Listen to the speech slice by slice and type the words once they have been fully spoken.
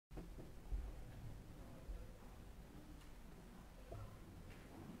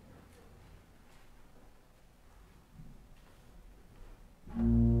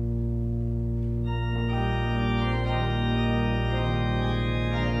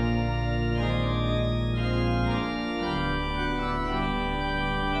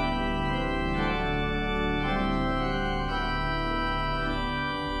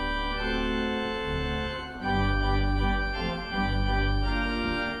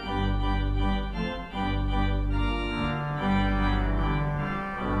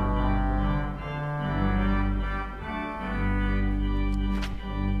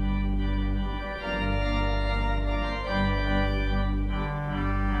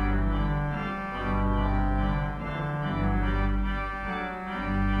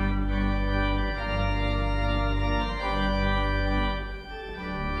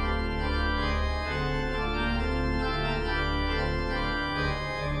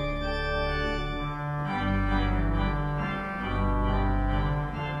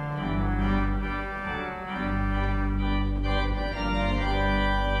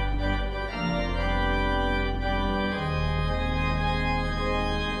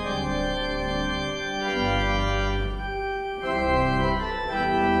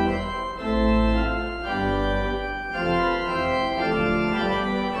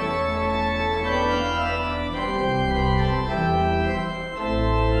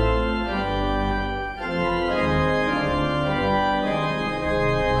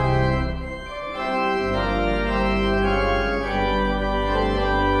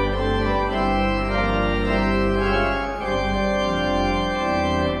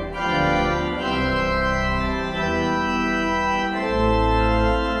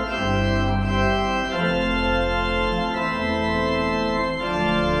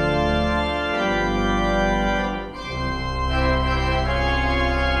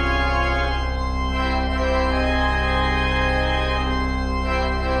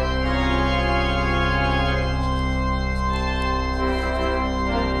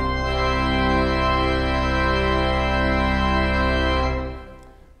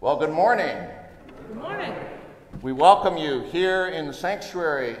Well, good morning. Good morning. We welcome you here in the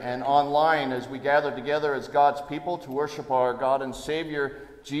sanctuary and online as we gather together as God's people to worship our God and Savior,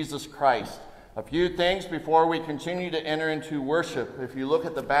 Jesus Christ. A few things before we continue to enter into worship. If you look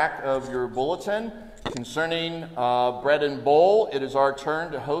at the back of your bulletin concerning Bread and Bowl, it is our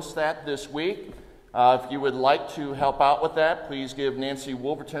turn to host that this week. If you would like to help out with that, please give Nancy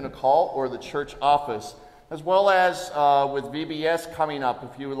Wolverton a call or the church office, as well as with VBS coming up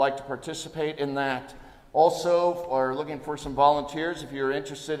if you would like to participate in that. Also, we're looking for some volunteers. If you're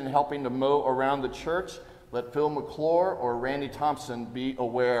interested in helping to mow around the church, let Phil McClure or Randy Thompson be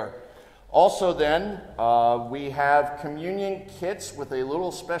aware. Also then, we have communion kits with a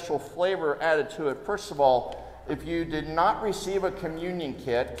little special flavor added to it. First of all, if you did not receive a communion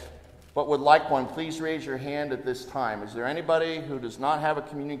kit but would like one, please raise your hand at this time. Is there anybody who does not have a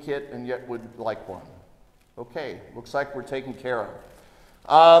communion kit and yet would like one? Okay, looks like we're taken care of.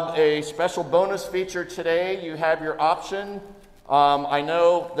 A special bonus feature today, you have your option. I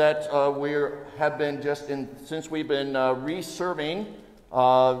know that since we've been redoing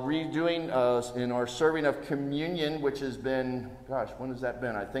in our serving of communion, which has been, gosh, when has that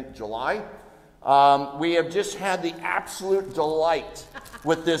been? I think July. We have just had the absolute delight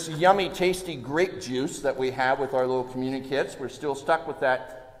with this yummy, tasty grape juice that we have with our little communion kits. We're still stuck with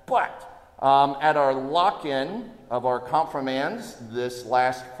that, but at our lock-in of our confirmands this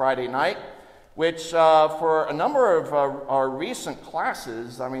last Friday night, which for a number of our recent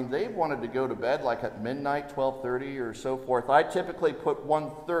classes, I mean, they wanted to go to bed like at midnight, 12:30 or so forth. I typically put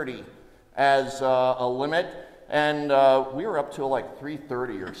 1:30 as a limit, and we were up till like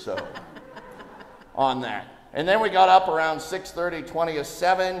 3:30 or so on that. And then we got up around 6:30, 20 to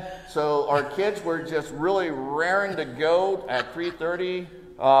 7, so our kids were just really raring to go at 3:30.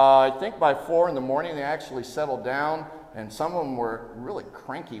 I think by 4 in the morning they actually settled down, and some of them were really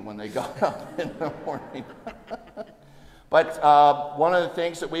cranky when they got up in the morning. But one of the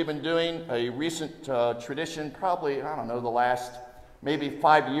things that we've been doing, a recent tradition, probably, I don't know, the last maybe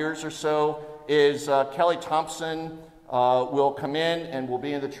 5 years or so, is Kelly Thompson will come in and will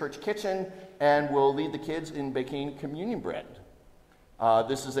be in the church kitchen and will lead the kids in baking communion bread.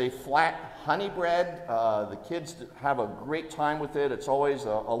 This is a flat honey bread. The kids have a great time with it. It's always a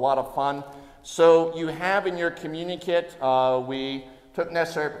lot of fun. So you have in your communion kit, we took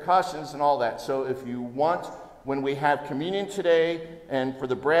necessary precautions and all that. So if you want, when we have communion today, and for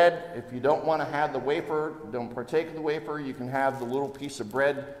the bread, if you don't want to have the wafer, don't partake of the wafer, you can have the little piece of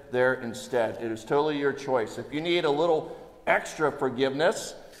bread there instead. It is totally your choice. If you need a little extra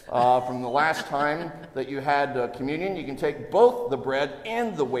forgiveness from the last time that you had communion, you can take both the bread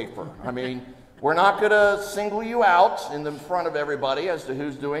and the wafer. I mean, we're not going to single you out in the front of everybody as to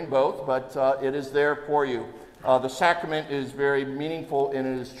who's doing both, but it is there for you. The sacrament is very meaningful, and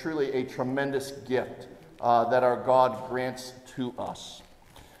it is truly a tremendous gift that our God grants to us.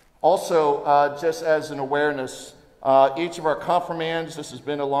 Also, just as an awareness, each of our confirmands, this has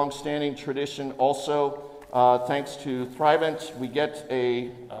been a long-standing tradition also. Thanks to Thrivent, we get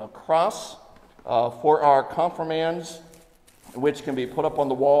a cross for our confirmands, which can be put up on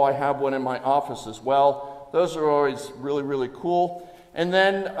the wall. I have one in my office as well. Those are always really, really cool. And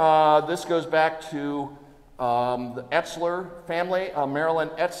then this goes back to the Etzler family. Marilyn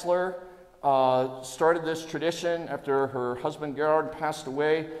Etzler started this tradition after her husband Gerard passed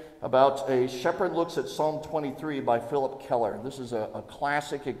away, about a shepherd looks at Psalm 23 by Philip Keller. This is a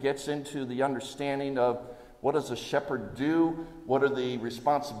classic. It gets into the understanding of what does a shepherd do? What are the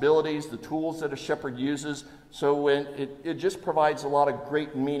responsibilities, the tools that a shepherd uses? So when it just provides a lot of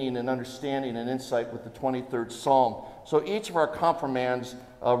great meaning and understanding and insight with the 23rd Psalm. So each of our confirmands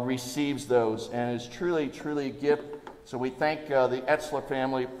receives those, and is truly, truly a gift. So we thank the Etzler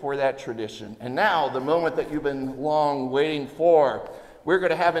family for that tradition. And now, the moment that you've been long waiting for, we're going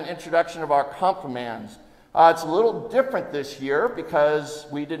to have an introduction of our confirmands. It's a little different this year because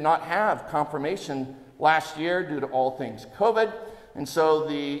we did not have confirmation last year due to all things COVID. And so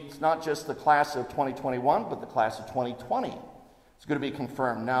it's not just the class of 2021, but the class of 2020. It's going to be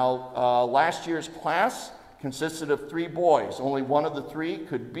confirmed. Now, last year's class consisted of 3 boys. Only one of the 3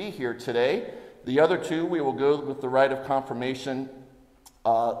 could be here today. The other 2, we will go with the rite of confirmation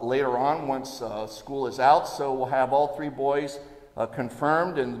later on once school is out. So we'll have all 3 boys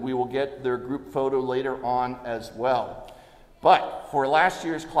confirmed, and we will get their group photo later on as well. But for last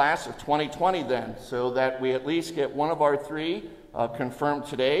year's class of 2020 then, so that we at least get one of our 3 confirmed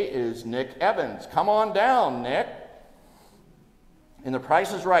today, is Nick Evans. Come on down, Nick. And the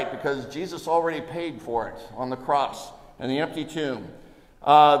price is right because Jesus already paid for it on the cross and the empty tomb.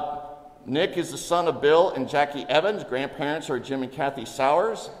 Nick is the son of Bill and Jackie Evans. Grandparents are Jim and Kathy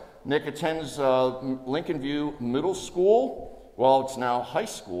Sowers. Nick attends Lincoln View Middle School. Well, it's now high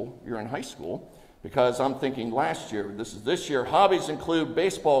school. You're in high school. Because I'm thinking last year, this is this year. Hobbies include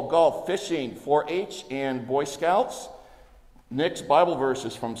baseball, golf, fishing, 4-H, and Boy Scouts. Nick's Bible verse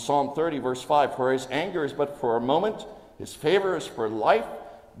is from Psalm 30, verse 5. For his anger is but for a moment, his favor is for life.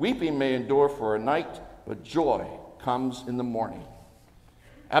 Weeping may endure for a night, but joy comes in the morning.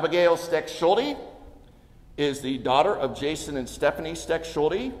 Abigail Steck-Schulte is the daughter of Jason and Stephanie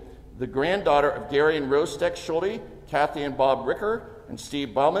Steck-Schulte, the granddaughter of Gary and Rose Steck-Schulte, Kathy and Bob Ricker, and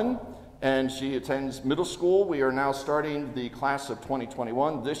Steve Bauman, and she attends middle school. We are now starting the class of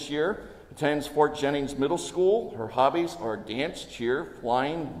 2021 this year. Attends Fort Jennings Middle School. Her hobbies are dance, cheer,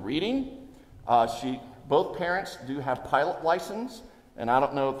 flying, reading. Both parents do have pilot license, and I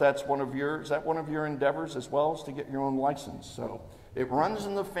don't know if that's one of your endeavors as well, as to get your own license. So it runs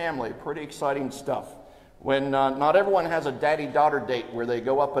in the family. Pretty exciting stuff. When not everyone has a daddy-daughter date where they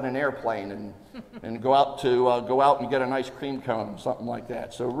go up in an airplane and go out and get an ice cream cone, something like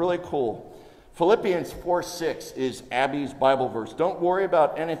that. So really cool. Philippians 4:6 is Abby's Bible verse. Don't worry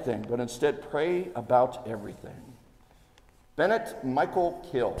about anything, but instead pray about everything. Bennett Michael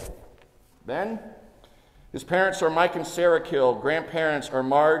Kill. Ben? His parents are Mike and Sarah Kill. Grandparents are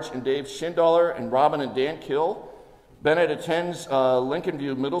Marge and Dave Schindler and Robin and Dan Kill. Bennett attends Lincoln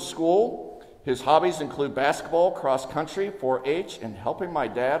View Middle School. His hobbies include basketball, cross country, 4-H, and helping my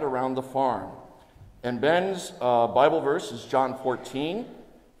dad around the farm. And Ben's Bible verse is John 14,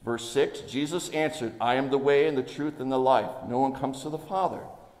 verse 6. Jesus answered, I am the way and the truth and the life. No one comes to the Father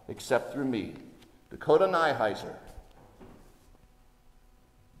except through me. Dakota Nyheiser.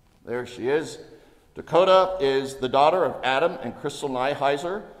 There she is. Dakota is the daughter of Adam and Crystal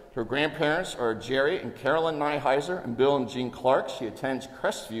Nyheiser. Her grandparents are Jerry and Carolyn Nyheiser and Bill and Jean Clark. She attends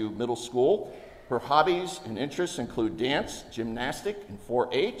Crestview Middle School. Her hobbies and interests include dance, gymnastic, and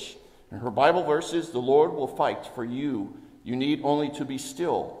 4-H. And her Bible verse is, the Lord will fight for you. You need only to be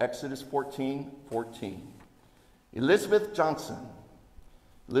still. Exodus 14:14. Elizabeth Johnson.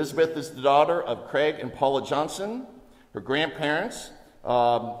 Elizabeth is the daughter of Craig and Paula Johnson. Her grandparents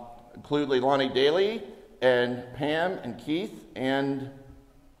include Leilani Daly and Pam and Keith and...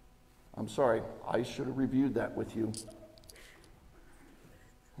 I'm sorry, I should have reviewed that with you.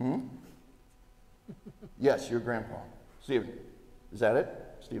 Yes, your grandpa. Stephen, is that it?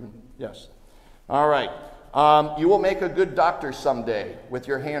 Stephen? Yes. All right. You will make a good doctor someday with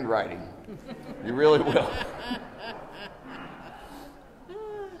your handwriting. You really will.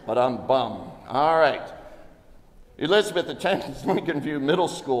 But I'm bummed. All right. Elizabeth attends Lincoln View Middle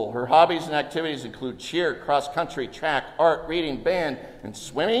School. Her hobbies and activities include cheer, cross country, track, art, reading, band, and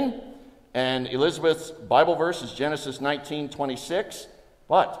swimming. And Elizabeth's Bible verse is Genesis 19:26.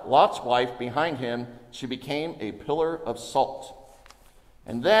 But Lot's wife behind him, she became a pillar of salt.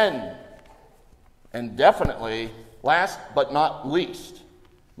 And then, and definitely, last but not least,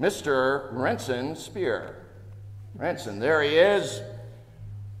 Mr. Renson Spear. Renson, there he is.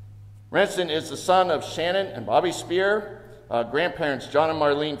 Renson is the son of Shannon and Bobby Spear. Grandparents, John and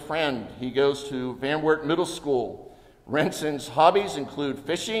Marlene Friend. He goes to Van Wert Middle School. Renson's hobbies include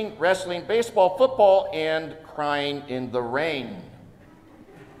fishing, wrestling, baseball, football, and crying in the rain.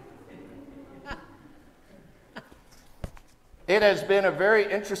 It has been a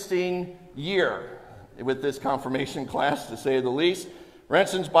very interesting year with this confirmation class, to say the least.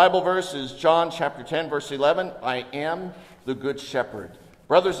 Renson's Bible verse is John chapter 10, verse 11. I am the good shepherd.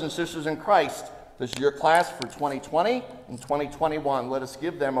 Brothers and sisters in Christ, this is your class for 2020 and 2021. Let us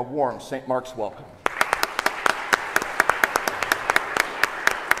give them a warm St. Mark's welcome.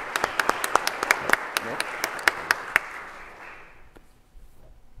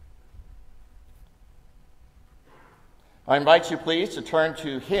 I invite you, please, to turn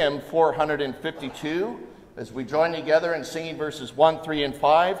to hymn 452 as we join together in singing verses 1, 3, and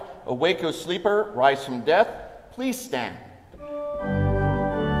 5. Awake, O sleeper, rise from death. Please stand.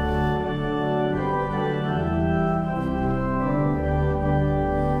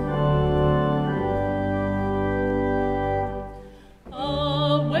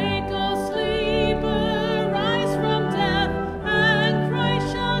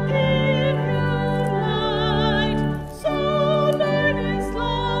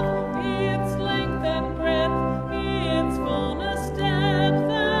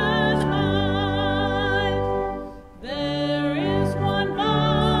 Then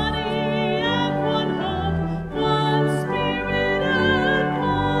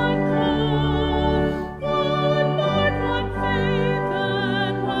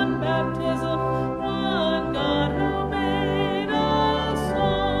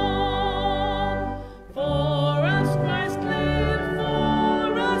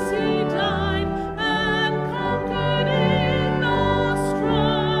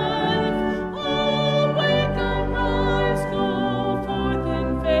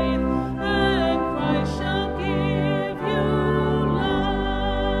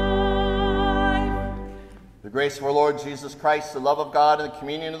grace of our Lord Jesus Christ, the love of God, and the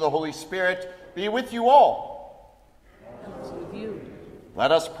communion of the Holy Spirit be with you all. Also with you.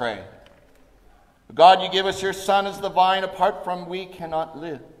 Let us pray. God, you give us your Son as the vine, apart from we cannot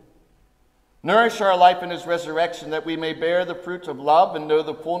live. Nourish our life in his resurrection, that we may bear the fruit of love and know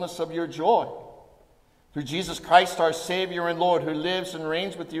the fullness of your joy. Through Jesus Christ, our Savior and Lord, who lives and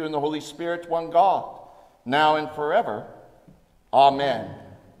reigns with you in the Holy Spirit, one God, now and forever. Amen.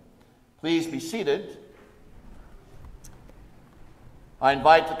 Please be seated. I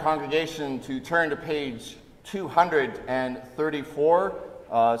invite the congregation to turn to page 234.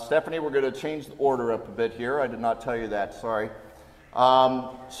 Stephanie, we're going to change the order up a bit here. I did not tell you that, sorry.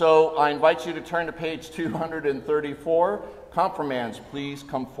 So I invite you to turn to page 234. Confirmands, please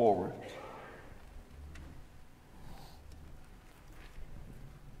come forward.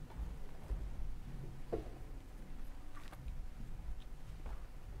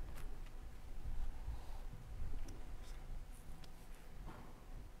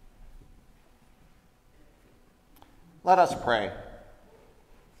 Let us pray.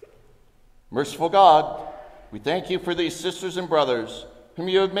 Merciful God, we thank you for these sisters and brothers whom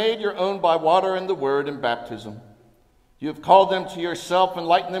you have made your own by water and the word and baptism. You have called them to yourself,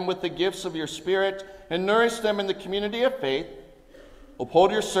 enlightened them with the gifts of your Spirit, and nourished them in the community of faith.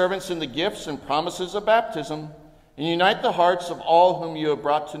 Uphold your servants in the gifts and promises of baptism, and unite the hearts of all whom you have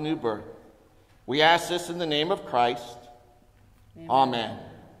brought to new birth. We ask this in the name of Christ. Amen.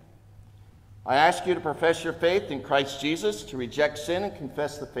 I ask you to profess your faith in Christ Jesus, to reject sin and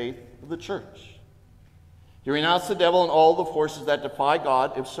confess the faith of the church. Do you renounce the devil and all the forces that defy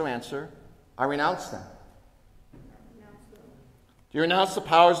God? If so, answer, I renounce them. Do you renounce the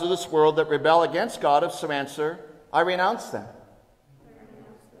powers of this world that rebel against God? If so, answer, I renounce them.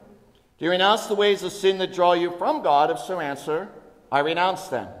 Do you renounce the ways of sin that draw you from God? If so, answer, I renounce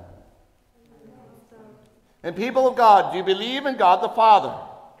them. And people of God, do you believe in God the Father?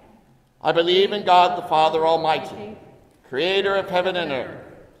 I believe in God the Father Almighty, creator of heaven and earth.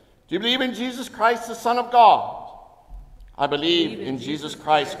 Do you believe in Jesus Christ, the Son of God? I believe in Jesus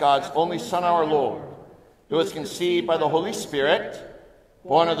Christ, God's only Son, our Lord, who was conceived by the Holy Spirit,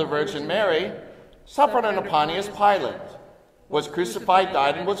 born of the Virgin Mary, suffered under Pontius Pilate, was crucified,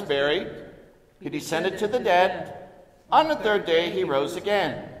 died, and was buried. He descended to the dead. On the third day he rose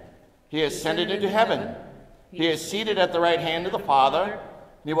again. He ascended into heaven. He is seated at the right hand of the Father,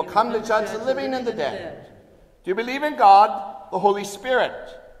 and he will come to judge the living and the dead. Do you believe in God, the Holy Spirit?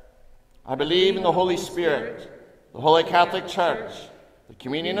 I believe in the Holy Spirit, the Holy Catholic Church, the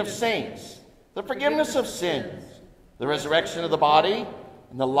communion of saints, the forgiveness of sins, the resurrection of the body,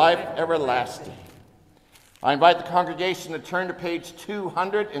 and the life everlasting. I invite the congregation to turn to page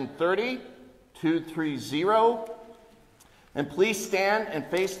 230, and please stand and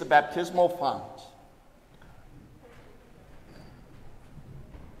face the baptismal font.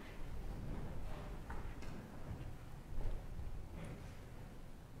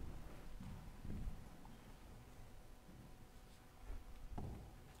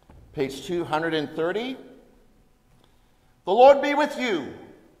 Page 230. The Lord be with you.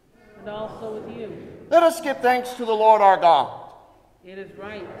 And also with you. Let us give thanks to the Lord our God. It is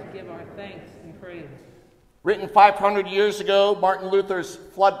right to give our thanks and praise. Written 500 years ago, Martin Luther's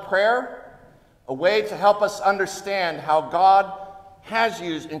flood prayer, a way to help us understand how God has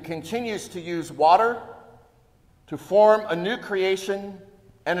used and continues to use water to form a new creation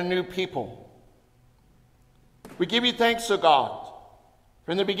and a new people. We give you thanks, O God.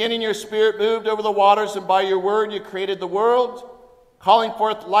 From the beginning, your Spirit moved over the waters, and by your word you created the world, calling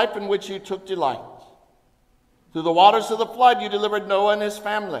forth life in which you took delight. Through the waters of the flood, you delivered Noah and his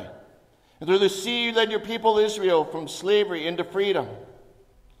family. And through the sea, you led your people Israel from slavery into freedom.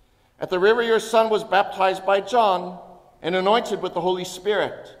 At the river, your Son was baptized by John and anointed with the Holy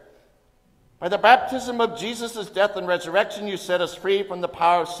Spirit. By the baptism of Jesus' death and resurrection, you set us free from the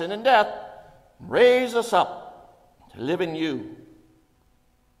power of sin and death, and raise us up to live in you.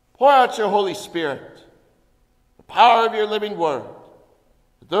 Pour out your Holy Spirit, the power of your living word,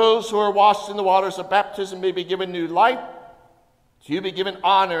 that those who are washed in the waters of baptism may be given new life, to you be given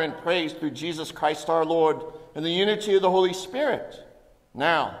honor and praise through Jesus Christ our Lord, in the unity of the Holy Spirit,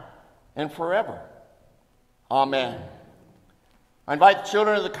 now and forever. Amen. I invite the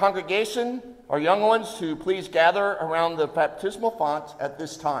children of the congregation, our young ones, to please gather around the baptismal font at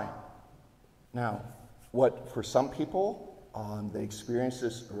this time. Now, what for some people, they experience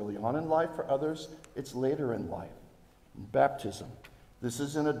this early on in life. For others, it's later in life. In baptism. This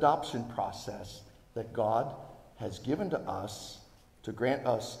is an adoption process that God has given to us to grant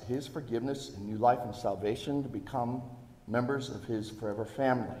us his forgiveness and new life and salvation, to become members of his forever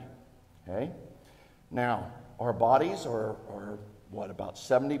family. Okay? Now, Our bodies are what, about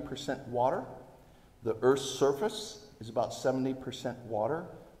 70% water? The Earth's surface is about 70% water.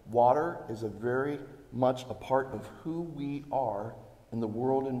 Water is a very much a part of who we are in the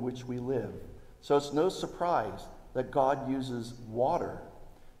world in which we live. So it's no surprise that God uses water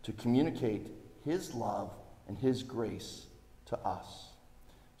to communicate his love and his grace to us.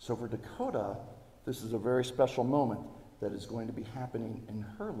 So for Dakota, this is a very special moment that is going to be happening in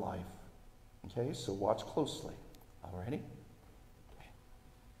her life. Okay, so watch closely. All righty? Okay.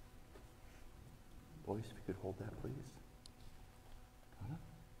 Boys, if you could hold that, please.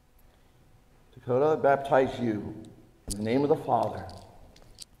 Dakota, I baptize you in the name of the Father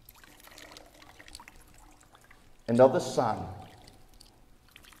and of the Son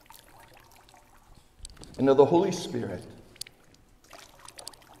and of the Holy Spirit.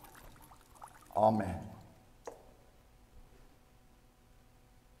 Amen.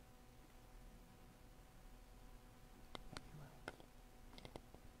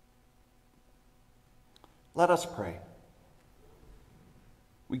 Let us pray.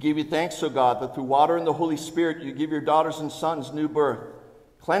 We give you thanks, O God, that through water and the Holy Spirit you give your daughters and sons new birth,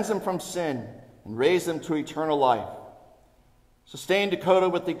 cleanse them from sin, and raise them to eternal life. Sustain Dakota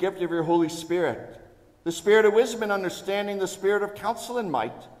with the gift of your Holy Spirit, the spirit of wisdom and understanding, the spirit of counsel and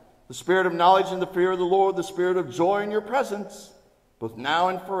might, the spirit of knowledge and the fear of the Lord, the spirit of joy in your presence, both now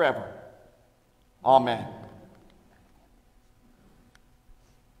and forever. Amen.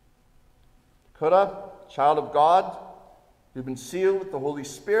 Dakota, child of God, you've been sealed with the Holy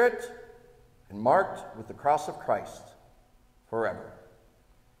Spirit and marked with the cross of Christ forever.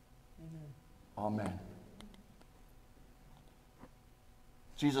 Amen. Amen.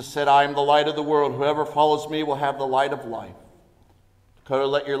 Jesus said, I am the light of the world. Whoever follows me will have the light of life. Dakota,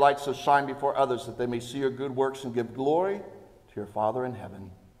 let your light so shine before others that they may see your good works and give glory to your Father in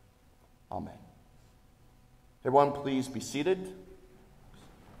heaven. Amen. Everyone, please be seated.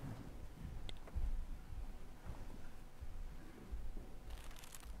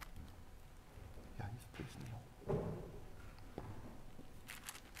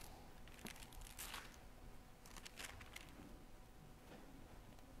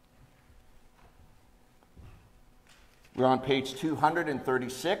 We're on page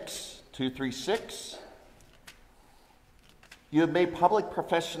 236, 236. You have made public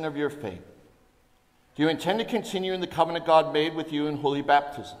profession of your faith. Do you intend to continue in the covenant God made with you in holy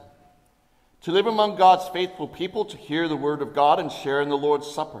baptism? To live among God's faithful people, to hear the word of God and share in the Lord's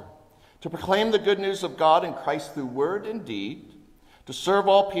Supper, to proclaim the good news of God in Christ through word and deed, to serve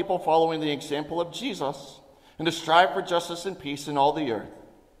all people following the example of Jesus, and to strive for justice and peace in all the earth?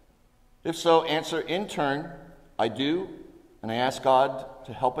 If so, answer in turn, I do, and I ask God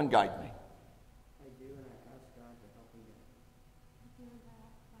to help and guide me. I do, and I ask God to help and guide me.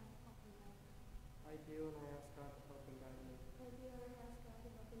 I do, and I ask God to help and guide me. I do, and I ask God to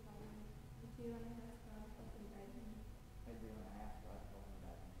help and guide me. I do, and I ask God to help and guide me. I do, and I ask God to help and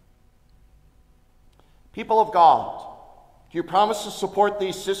guide me. People of God, do you promise to support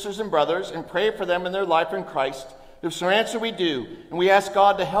these sisters and brothers and pray for them in their life in Christ? If so, answer we do, and we ask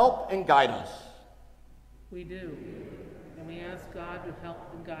God to help and guide us. We do, and we ask God to help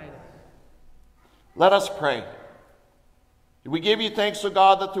and guide us. Let us pray. We give you thanks, O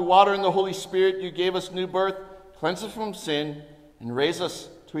God, that through water and the Holy Spirit you gave us new birth, cleanse us from sin, and raise us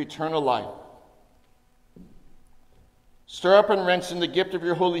to eternal life. Stir up and wrench in the gift of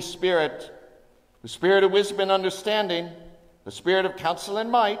your Holy Spirit, the spirit of wisdom and understanding, the spirit of counsel and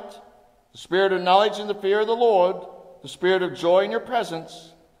might, the spirit of knowledge and the fear of the Lord, the spirit of joy in your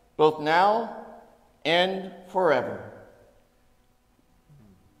presence, both now and forever.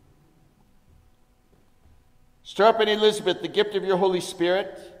 Stir up in Elizabeth the gift of your Holy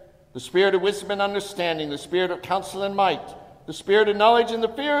Spirit, the spirit of wisdom and understanding, the spirit of counsel and might, the spirit of knowledge and the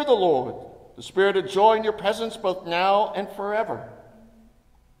fear of the Lord, the spirit of joy in your presence both now and forever.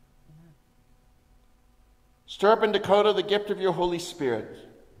 Stir up in Dakota the gift of your Holy Spirit,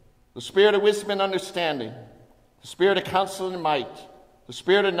 the spirit of wisdom and understanding, the spirit of counsel and might, the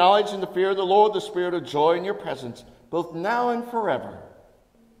spirit of knowledge and the fear of the Lord, the spirit of joy in your presence, both now and forever.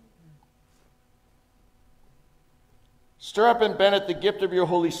 Stir up in Bennett the gift of your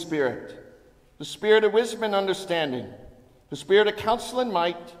Holy Spirit, the spirit of wisdom and understanding, the spirit of counsel and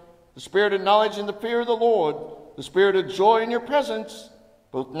might, the spirit of knowledge and the fear of the Lord, the spirit of joy in your presence,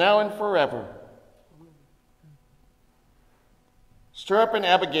 both now and forever. Stir up in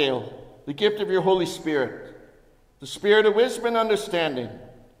Abigail the gift of your Holy Spirit, the spirit of wisdom and understanding,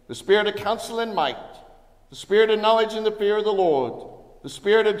 the spirit of counsel and might, the spirit of knowledge and the fear of the Lord, the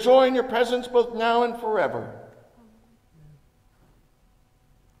spirit of joy in your presence both now and forever.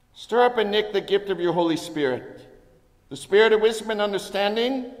 Stir up in Nick the gift of your Holy Spirit, the spirit of wisdom and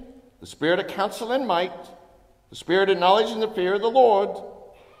understanding, the spirit of counsel and might, the spirit of knowledge and the fear of the Lord,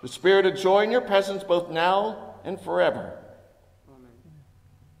 the spirit of joy in your presence both now and forever. Amen.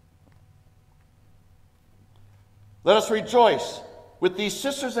 Let us rejoice with these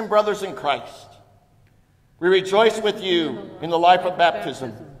sisters and brothers in Christ. We rejoice with you in the life of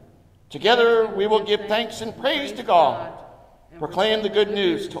baptism. Together we will give thanks and praise to God, proclaim the good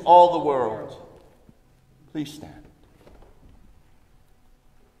news to all the world. Please stand.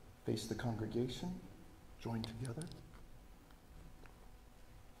 Face the congregation, join together.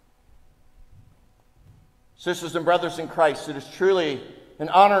 Sisters and brothers in Christ, it is truly an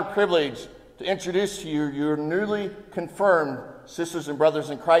honor and privilege to introduce to you your newly confirmed Sisters and Brothers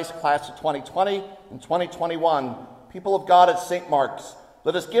in Christ class of 2020 and 2021, people of God at St. Mark's.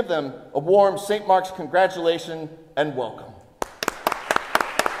 Let us give them a warm St. Mark's congratulation and welcome.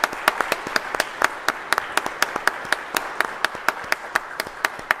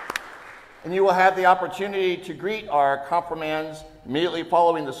 And you will have the opportunity to greet our confirmands immediately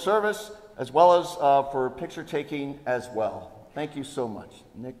following the service, as well as for picture taking as well. Thank you so much.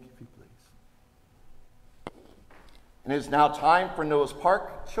 Nick, if you please. And it is now time for Noah's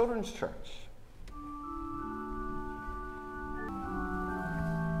Park Children's Church.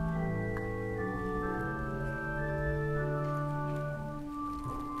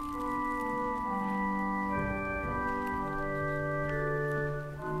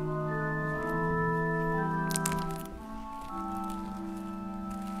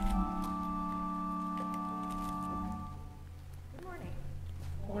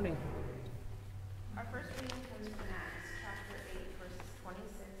 Morning. Our first reading comes from Acts chapter 8, verses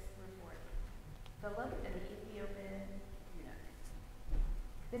 26 through 40. Philip and the Ethiopian eunuch.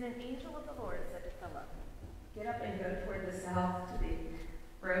 Then an angel of the Lord said to Philip, "Get up and go toward the south to the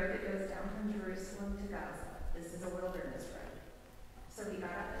road that goes down from Jerusalem to Gaza. This is a wilderness road." So he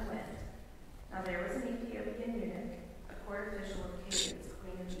got up and went. Now there was an Ethiopian eunuch, a court official of Candace,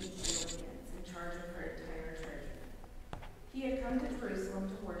 queen of the Ethiopians, in charge of her entire treasury. He had come to Jerusalem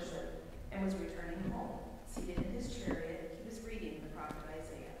to worship and was returning home. Seated in his chariot, he was reading the prophet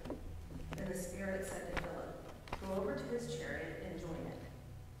Isaiah. Then the Spirit said to Philip, "Go over to his chariot and join it."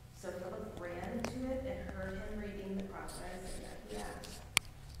 So Philip ran to it and heard him reading the prophet Isaiah. He asked,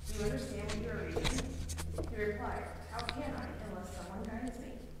 "Do you understand what you are reading?" He replied, "How can I unless someone guides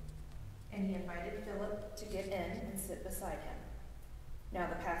me?" And he invited Philip to get in and sit beside him. Now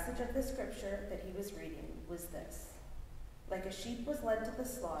the passage of the scripture that he was reading was this: "Like a sheep was led to the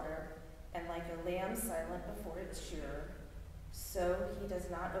slaughter, and like a lamb silent before its shearer, so he does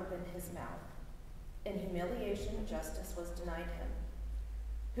not open his mouth. In humiliation justice was denied him.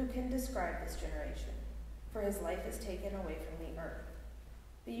 Who can describe this generation? For his life is taken away from the earth."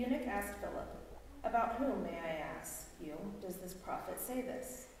 The eunuch asked Philip, "About whom, may I ask you, does this prophet say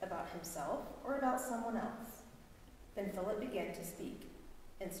this? About himself or about someone else?" Then Philip began to speak.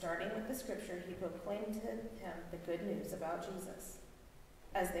 And starting with the scripture, he proclaimed to him the good news about Jesus.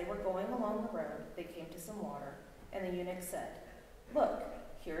 As they were going along the road, they came to some water, and the eunuch said, "Look,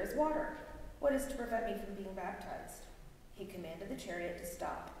 here is water. What is to prevent me from being baptized?" He commanded the chariot to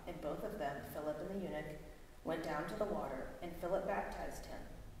stop, and both of them, Philip and the eunuch, went down to the water, and Philip baptized him.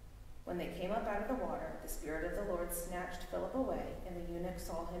 When they came up out of the water, the Spirit of the Lord snatched Philip away, and the eunuch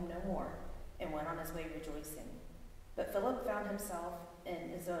saw him no more, and went on his way rejoicing. But Philip found himself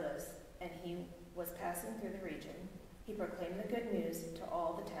in Azotus, and he was passing through the region. He proclaimed the good news to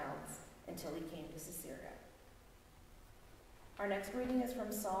all the towns until he came to Caesarea. Our next reading is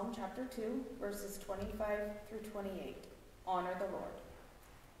from Psalm chapter 2, verses 25 through 28. Honor the Lord.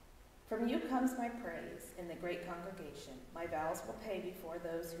 From you comes my praise in the great congregation. My vows will pay before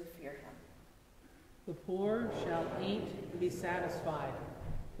those who fear him. The poor shall eat and be satisfied.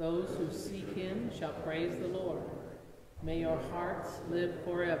 Those who seek him shall praise the Lord. May your hearts live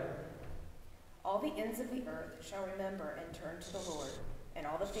forever. All the ends of the earth shall remember and turn to the Lord, and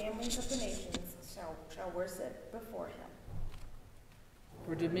all the families of the nations shall worship before him.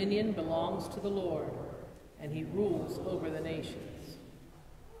 For dominion belongs to the Lord, and he rules over the nations.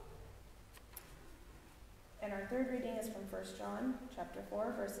 And our third reading is from 1 John chapter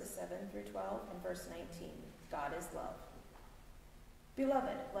 4, verses 7 through 12, and verse 19. God is love.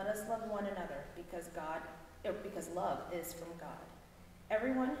 Beloved, let us love one another, because love is from God.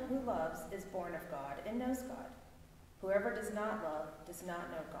 Everyone who loves is born of God and knows God. Whoever does not love does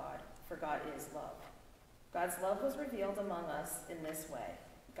not know God, for God is love. God's love was revealed among us in this way.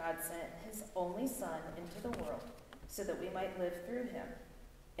 God sent his only Son into the world so that we might live through him.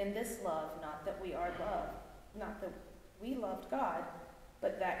 In this love, not that we loved God,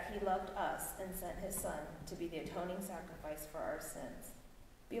 but that he loved us and sent his Son to be the atoning sacrifice for our sins.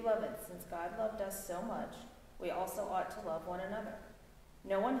 Beloved, since God loved us so much, we also ought to love one another.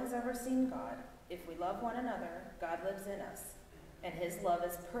 No one has ever seen God. If we love one another, God lives in us, and his love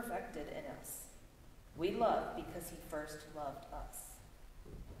is perfected in us. We love because he first loved us.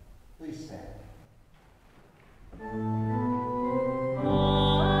 Please stand.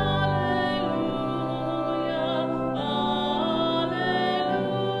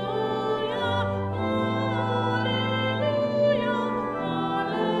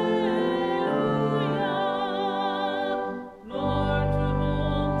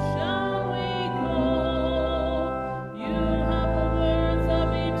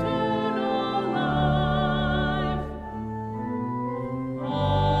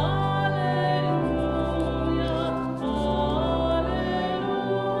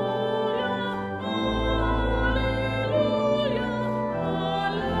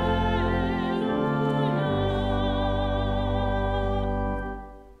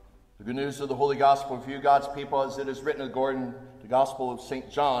 The news of the Holy Gospel for you, God's people, as it is written according to the Gospel of St.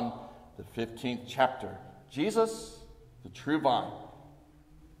 John, the 15th chapter. Jesus, the true vine.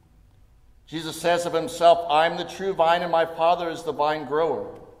 Jesus says of himself, I am the true vine, and my Father is the vine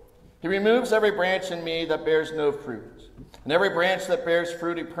grower. He removes every branch in me that bears no fruit, and every branch that bears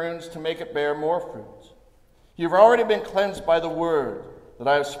fruit he prunes to make it bear more fruit. You've already been cleansed by the word that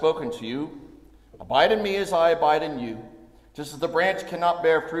I have spoken to you. Abide in me as I abide in you. Just as the branch cannot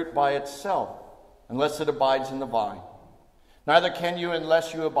bear fruit by itself unless it abides in the vine, neither can you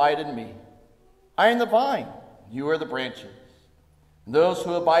unless you abide in me. I am the vine, you are the branches. And those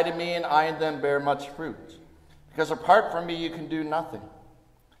who abide in me and I in them bear much fruit, because apart from me you can do nothing.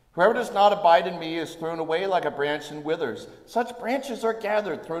 Whoever does not abide in me is thrown away like a branch and withers. Such branches are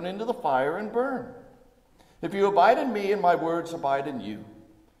gathered, thrown into the fire, and burned. If you abide in me and my words abide in you,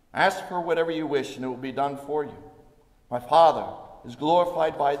 ask for whatever you wish and it will be done for you. My Father is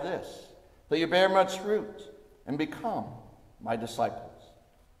glorified by this, that you bear much fruit and become my disciples.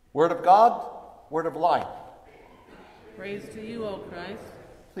 Word of God, word of life. Praise to you, O Christ.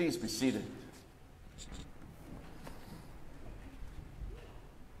 Please be seated.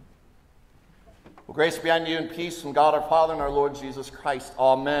 Well, grace be on you and peace from God our Father and our Lord Jesus Christ.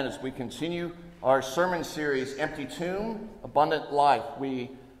 Amen. As we continue our sermon series, Empty Tomb, Abundant Life,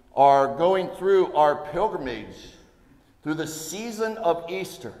 we are going through our pilgrimage through the season of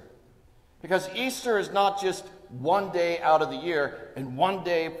Easter. Because Easter is not just one day out of the year and one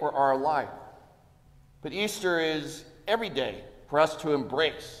day for our life. But Easter is every day for us to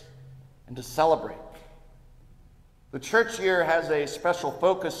embrace and to celebrate. The church year has a special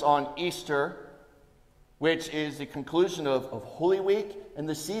focus on Easter, which is the conclusion of Holy Week and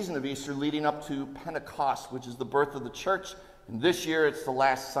the season of Easter leading up to Pentecost, which is the birth of the church. And this year it's the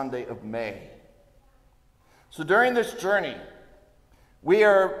last Sunday of May. So during this journey, we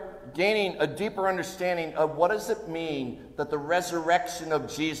are gaining a deeper understanding of what does it mean that the resurrection of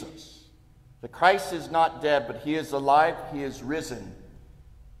Jesus, that Christ is not dead, but he is alive, he is risen.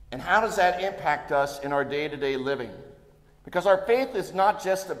 And how does that impact us in our day-to-day living? Because our faith is not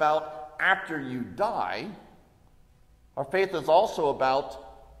just about after you die. Our faith is also about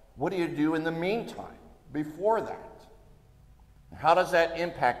what do you do in the meantime, before that? And how does that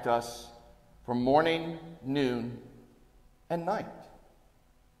impact us from morning, noon, and night?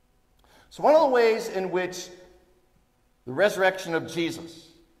 So one of the ways in which the resurrection of Jesus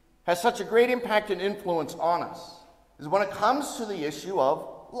has such a great impact and influence on us is when it comes to the issue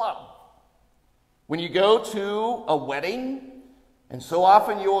of love. When you go to a wedding, and so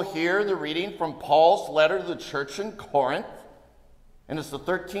often you'll hear the reading from Paul's letter to the church in Corinth, and it's the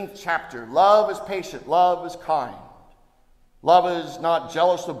 13th chapter. Love is patient, love is kind. Love is not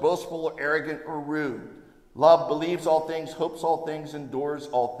jealous or boastful or arrogant or rude. Love believes all things, hopes all things, endures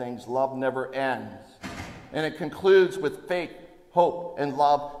all things. Love never ends. And it concludes with faith, hope, and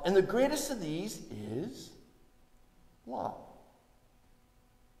love. And the greatest of these is love.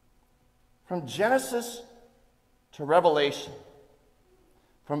 From Genesis to Revelation,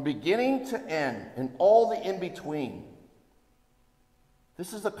 from beginning to end, and all the in-between,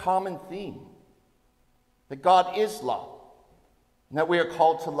 this is a common theme. That God is love. And that we are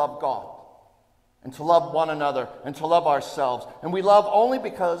called to love God, and to love one another, and to love ourselves. And we love only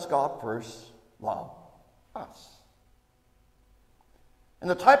because God first loved us. And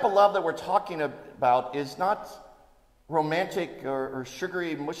the type of love that we're talking about is not romantic or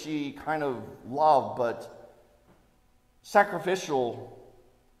sugary, mushy kind of love, but sacrificial,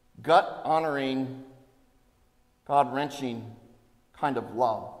 gut-honoring, God-wrenching kind of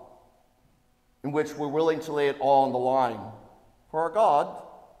love, in which we're willing to lay it all on the line for our God,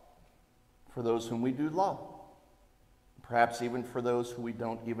 for those whom we do love, perhaps even for those who we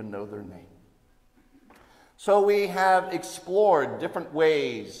don't even know their name. So we have explored different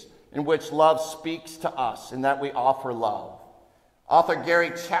ways in which love speaks to us and that we offer love. Author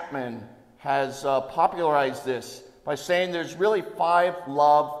Gary Chapman has popularized this by saying there's really 5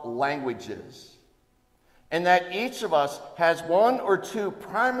 love languages, and that each of us has 1 or 2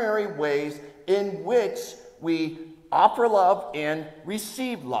 primary ways in which we offer love and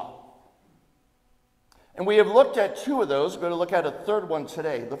receive love. And we have looked at 2 of those. We're going to look at a 3rd one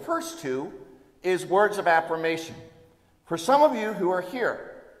today. The first 2 is words of affirmation. For some of you who are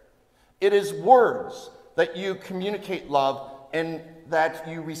here, it is words that you communicate love and that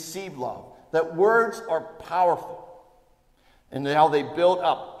you receive love. That words are powerful. And how they build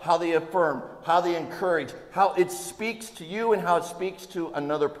up, how they affirm, how they encourage, how it speaks to you and how it speaks to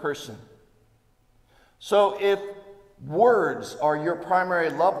another person. So if words are your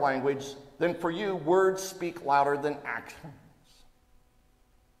primary love language, then for you, words speak louder than actions.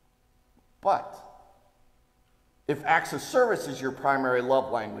 But if acts of service is your primary love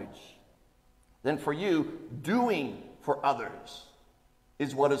language, then for you, doing for others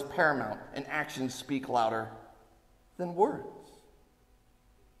is what is paramount, and actions speak louder than words.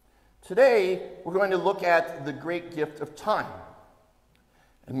 Today, we're going to look at the great gift of time.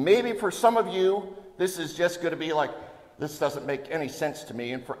 And maybe for some of you, this is just going to be like, this doesn't make any sense to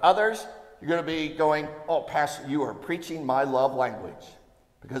me. And for others, you're going to be going, oh, Pastor, you are preaching my love language.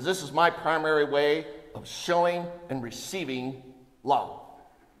 Because this is my primary way of showing and receiving love.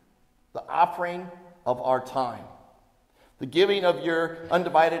 The offering of our time. The giving of your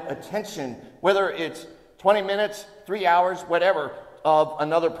undivided attention, whether it's 20 minutes, 3 hours, whatever, of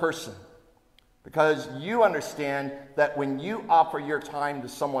another person. Because you understand that when you offer your time to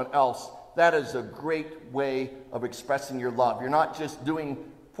someone else, that is a great way of expressing your love. You're not just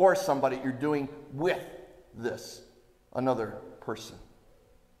doing for somebody, you're doing with this another person.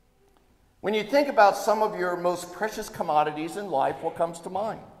 When you think about some of your most precious commodities in life, what comes to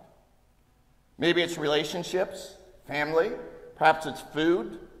mind? Maybe it's relationships, family, perhaps it's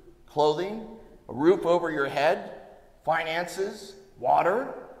food, clothing, a roof over your head, finances,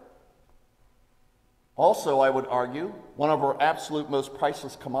 water. Also, I would argue, one of our absolute most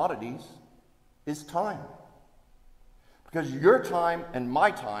priceless commodities is time. Because your time and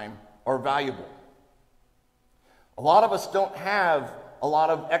my time are valuable. A lot of us don't have a lot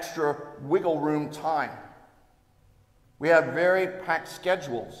of extra wiggle room time. We have very packed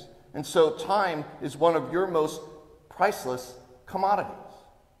schedules, and so time is one of your most priceless commodities.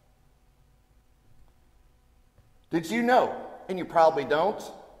 Did you know, and you probably don't,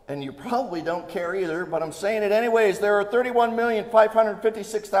 and you probably don't care either, but I'm saying it anyways, there are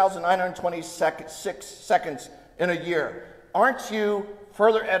 31,556,926 seconds in a year. Aren't you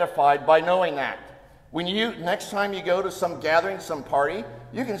further edified by knowing that? When you, next time you go to some gathering, some party,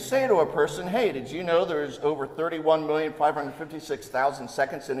 you can say to a person, hey, did you know there's over 31,556,000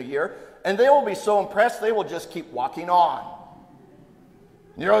 seconds in a year? And they will be so impressed, they will just keep walking on.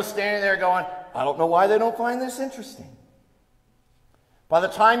 You're standing there going, I don't know why they don't find this interesting. By the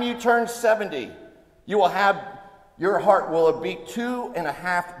time you turn 70, you will have, your heart will have beat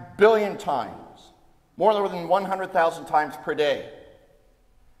 2.5 billion times, more than 100,000 times per day.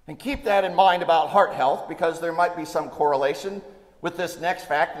 And keep that in mind about heart health, because there might be some correlation with this next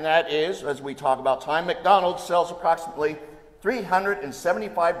fact, and that is, as we talk about time, McDonald's sells approximately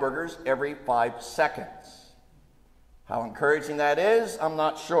 375 burgers every 5 seconds. How encouraging that is, I'm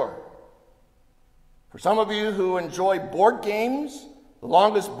not sure. For some of you who enjoy board games, the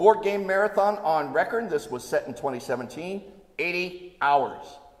longest board game marathon on record, this was set in 2017, 80 hours.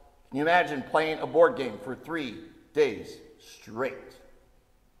 Can you imagine playing a board game for 3 days straight?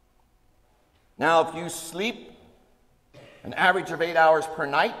 Now, if you sleep an average of 8 hours per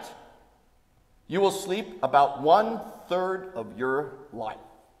night, you will sleep about 1/3 of your life.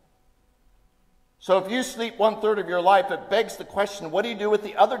 So if you sleep 1/3 of your life, it begs the question, what do you do with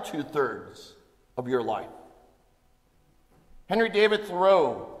the other 2/3 of your life? Henry David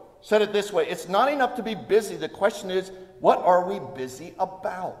Thoreau said it this way, it's not enough to be busy. The question is, what are we busy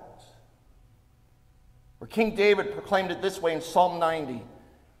about? Or King David proclaimed it this way in Psalm 90.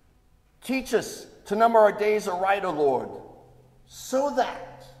 Teach us to number our days aright, O Lord, so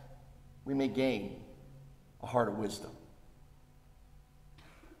that we may gain a heart of wisdom.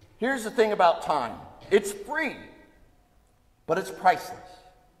 Here's the thing about time. It's free, but it's priceless.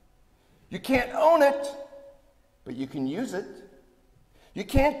 You can't own it, but you can use it. You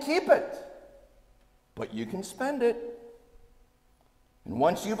can't keep it, but you can spend it. And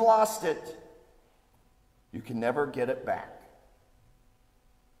once you've lost it, you can never get it back.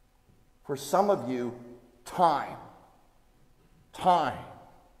 for some of you, time. Time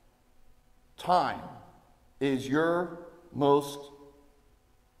is your most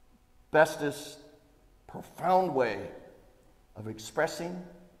bestest, profound way of expressing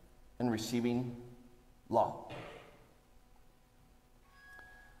and receiving love.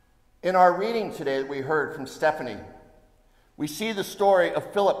 In our reading today that we heard from Stephanie, we see the story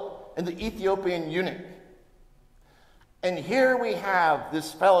of Philip and the Ethiopian eunuch. And here we have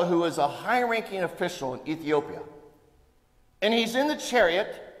this fellow who is a high-ranking official in Ethiopia. And he's in the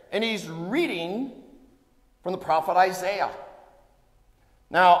chariot, and he's reading from the prophet Isaiah.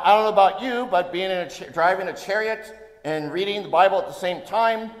 Now, I don't know about you, but driving a chariot and reading the Bible at the same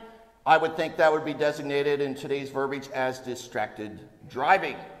time, I would think that would be designated in today's verbiage as distracted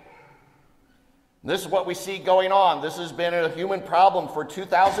driving. This is what we see going on. This has been a human problem for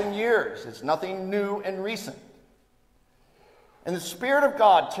 2,000 years. It's nothing new and recent. And the Spirit of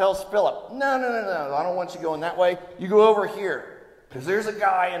God tells Philip, no, I don't want you going that way. You go over here, because there's a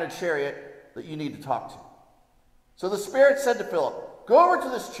guy in a chariot that you need to talk to. So the Spirit said to Philip, go over to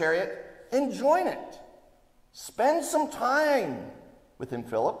this chariot and join it. Spend some time with him,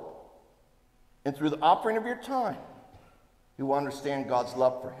 Philip. And through the offering of your time, you will understand God's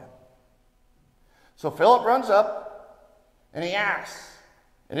love for him. So Philip runs up and he asks,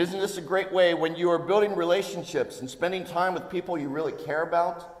 and isn't this a great way when you are building relationships and spending time with people you really care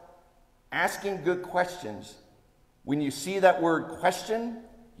about? Asking good questions. When you see that word question,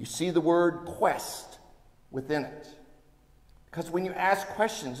 you see the word quest within it. Because when you ask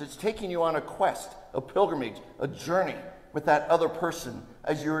questions, it's taking you on a quest, a pilgrimage, a journey with that other person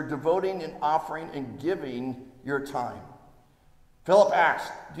as you're devoting and offering and giving your time. Philip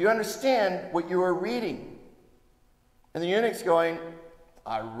asked, do you understand what you are reading? And the eunuch's going,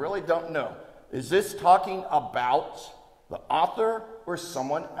 I really don't know. Is this talking about the author or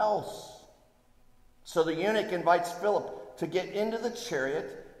someone else? So the eunuch invites Philip to get into the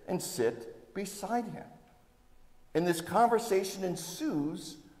chariot and sit beside him. And this conversation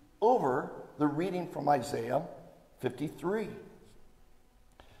ensues over the reading from Isaiah 53.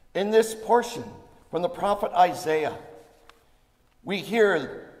 In this portion from the prophet Isaiah, we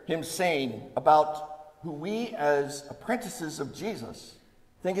hear him saying about who we as apprentices of Jesus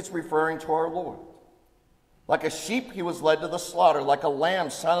think it's referring to our Lord. Like a sheep he was led to the slaughter, like a lamb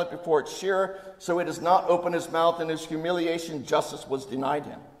silent before its shearer, so he does not open his mouth. In his humiliation justice was denied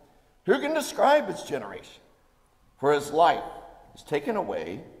him. Who can describe his generation? For his life is taken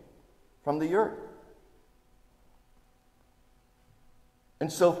away from the earth.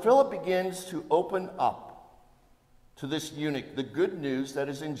 And so Philip begins to open up to this eunuch the good news that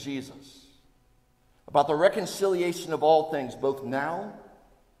is in Jesus about the reconciliation of all things, both now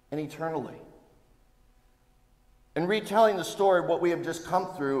and eternally. And retelling the story of what we have just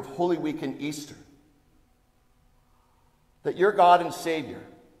come through of Holy Week and Easter. That your God and Savior,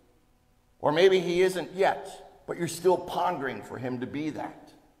 or maybe he isn't yet, but you're still pondering for him to be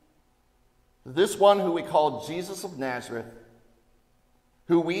that. This one who we call Jesus of Nazareth,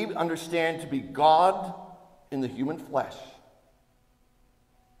 who we understand to be God in the human flesh,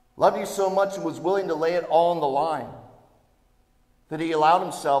 loved you so much and was willing to lay it all on the line that he allowed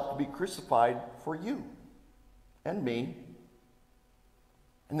himself to be crucified for you and me,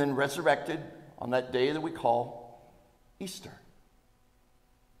 and then resurrected on that day that we call Easter.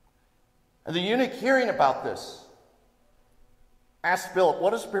 And the eunuch, hearing about this, asked Philip, what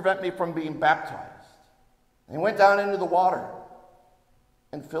does prevent me from being baptized? And he went down into the water,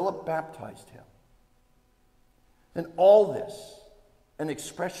 and Philip baptized him. And all this, an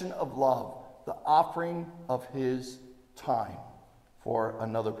expression of love, the offering of his time for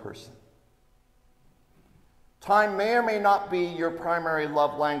another person. Time may or may not be your primary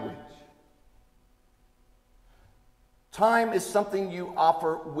love language. Time is something you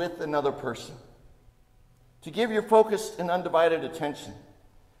offer with another person. To give your focused and undivided attention.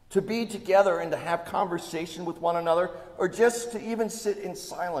 To be together and to have conversation with one another, or just to even sit in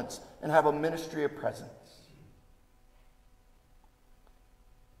silence and have a ministry of presence.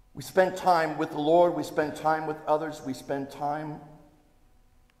 We spend time with the Lord, we spend time with others, we spend time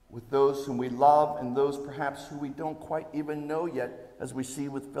with those whom we love and those perhaps who we don't quite even know yet, as we see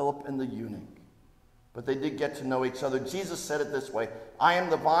with Philip and the eunuch. But they did get to know each other. Jesus said it this way, I am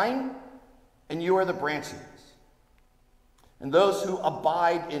the vine and you are the branches. And those who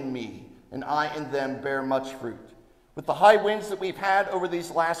abide in me and I in them bear much fruit. With the high winds that we've had over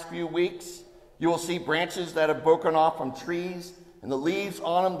these last few weeks, you will see branches that have broken off from trees, and the leaves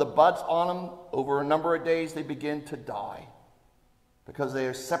on them, the buds on them, over a number of days they begin to die because they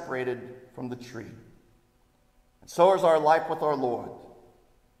are separated from the tree. And so is our life with our Lord.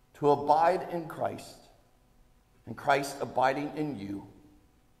 to abide in Christ, and Christ abiding in you.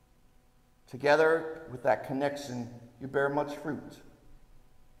 Together with that connection, you bear much fruit.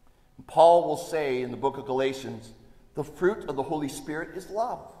 Paul will say in the book of Galatians, the fruit of the Holy Spirit is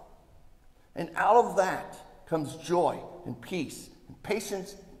love. And out of that comes joy and peace and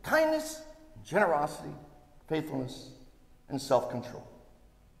patience, and kindness, and generosity, faithfulness, and self-control.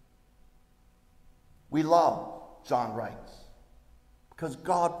 We love, John writes, because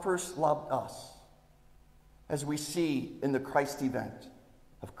God first loved us, as we see in the Christ event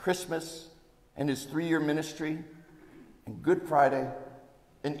of Christmas and his 3-year ministry, and Good Friday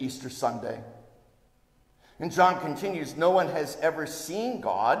and Easter Sunday. And John continues, no one has ever seen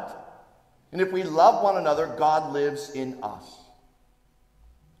God, and if we love one another, God lives in us.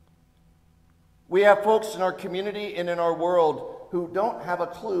 We have folks in our community and in our world who don't have a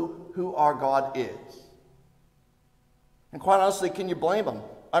clue who our God is. And quite honestly, can you blame them?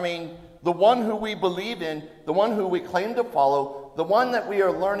 I mean, the one who we believe in, the one who we claim to follow, the one that we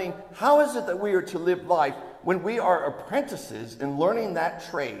are learning, how is it that we are to live life when we are apprentices in learning that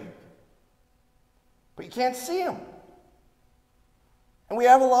trade? But you can't see him. And we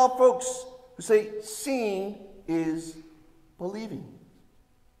have a lot of folks who say seeing is believing.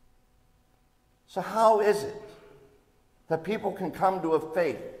 So how is it that people can come to a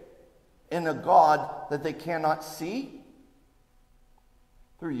faith in a God that they cannot see?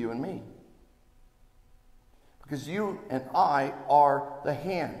 Through you and me. Because you and I are the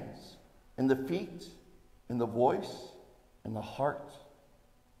hands and the feet and the voice and the heart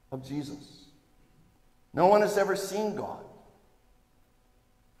of Jesus. No one has ever seen God.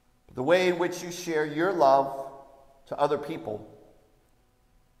 But the way in which you share your love to other people,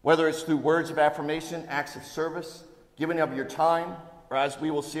 whether it's through words of affirmation, acts of service, giving of your time, or as we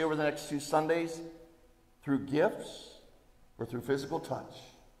will see over the next 2 Sundays, through gifts or through physical touch.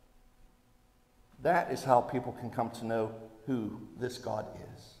 That is how people can come to know who this God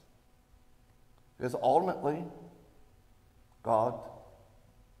is. Because ultimately, God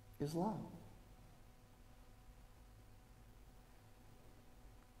is love.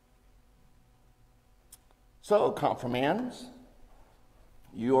 So, confirmands,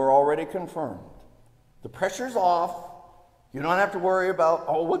 you are already confirmed. The pressure's off. You don't have to worry about,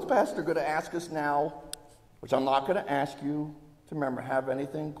 oh, what's Pastor going to ask us now? Which I'm not going to ask you to have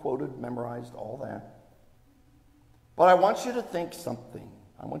anything quoted, memorized, all that. But I want you to think something.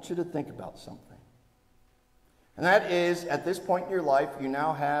 I want you to think about something. And that is, at this point in your life, you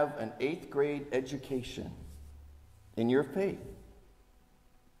now have an 8th grade education in your faith.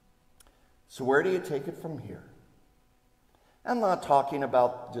 So where do you take it from here? I'm not talking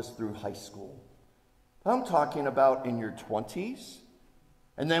about just through high school. I'm talking about in your 20s.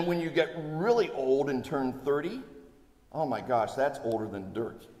 And then when you get really old and turn 30, oh my gosh, that's older than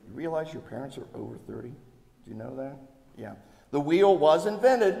dirt. You realize your parents are over 30? Do you know that? Yeah. The wheel was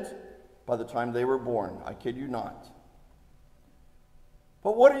invented by the time they were born. I kid you not.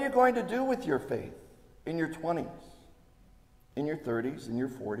 But what are you going to do with your faith in your 20s, in your 30s, in your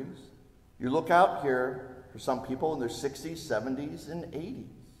 40s? You look out here for some people in their 60s, 70s, and 80s.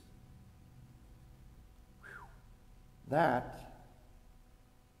 Whew. That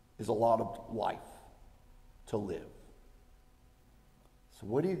is a lot of life to live. So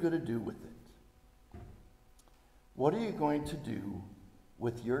what are you going to do with it? What are you going to do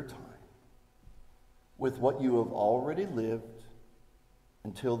with your time? With what you have already lived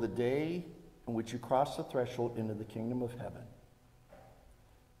until the day in which you cross the threshold into the kingdom of heaven?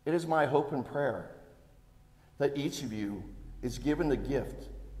 It is my hope and prayer that each of you is given the gift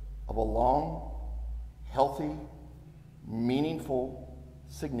of a long, healthy, meaningful,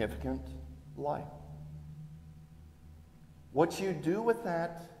 significant life. What you do with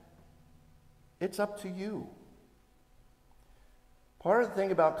that, it's up to you. Part of the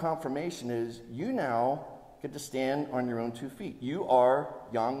thing about confirmation is you now get to stand on your own 2 feet. You are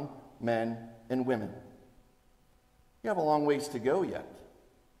young men and women. You have a long ways to go yet,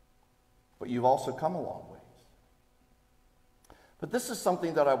 but you've also come a long ways. But this is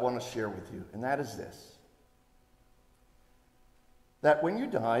something that I want to share with you, and that is this. That when you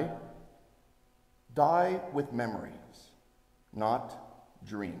die with memories, not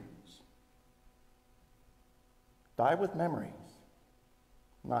dreams. Die with memories,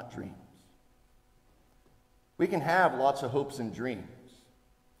 not dreams. We can have lots of hopes and dreams.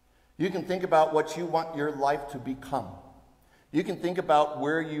 You can think about what you want your life to become. You can think about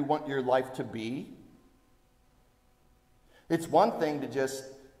where you want your life to be. It's one thing to just,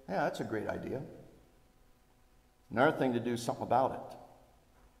 yeah, that's a great idea. Another thing to do something about it.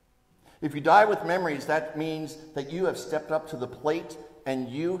 If you die with memories, that means that you have stepped up to the plate and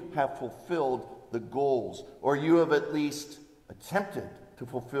you have fulfilled the goals, or you have at least attempted to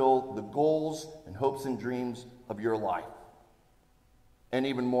fulfill the goals and hopes and dreams of your life. And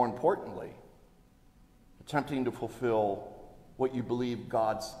even more importantly, attempting to fulfill what you believe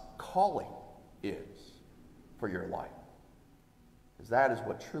God's calling is for your life. Because that is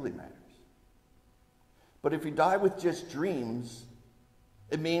what truly matters. But if you die with just dreams,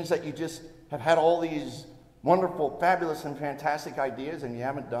 it means that you just have had all these wonderful, fabulous, and fantastic ideas and you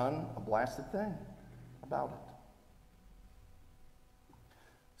haven't done a blasted thing about it.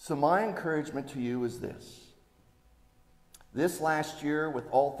 So my encouragement to you is this. This last year, with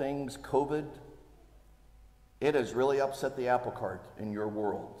all things COVID, it has really upset the apple cart in your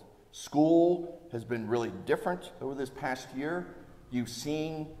world. School has been really different over this past year. You've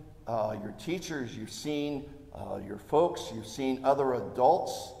seen your teachers, you've seen your folks, you've seen other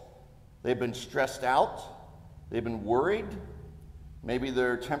adults. They've been stressed out. They've been worried. Maybe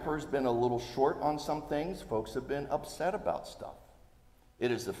their temper's been a little short on some things. Folks have been upset about stuff. It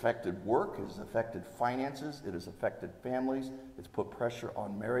has affected work, it has affected finances, it has affected families, it's put pressure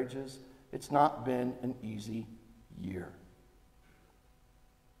on marriages. It's not been an easy year.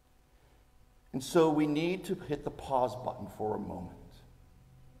 And so we need to hit the pause button for a moment.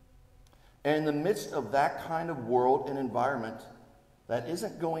 And in the midst of that kind of world and environment that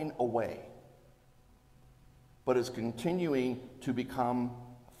isn't going away, but is continuing to become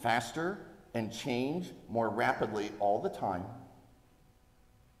faster and change more rapidly all the time,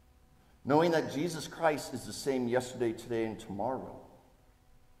 knowing that Jesus Christ is the same yesterday, today, and tomorrow,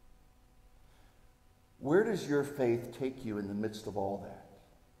 where does your faith take you in the midst of all that?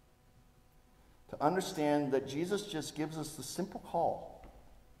 To understand that Jesus just gives us the simple call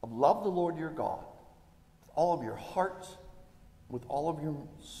of love the Lord your God with all of your heart, with all of your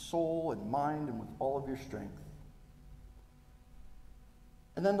soul and mind, and with all of your strength.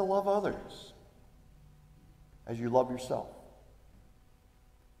 And then to love others as you love yourself.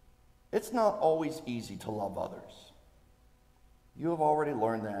 It's not always easy to love others. You have already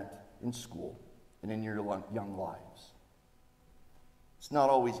learned that in school and in your young lives. It's not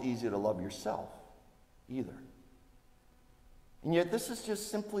always easy to love yourself either. And yet this is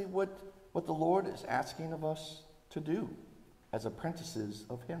just simply what the Lord is asking of us to do as apprentices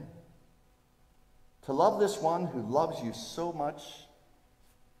of Him. To love this one who loves you so much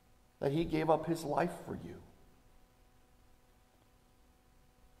that He gave up His life for you.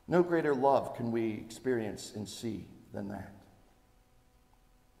 No greater love can we experience and see than that.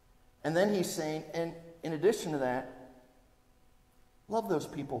 And then He's saying, and in addition to that, love those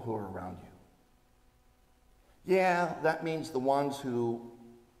people who are around you. Yeah, that means the ones who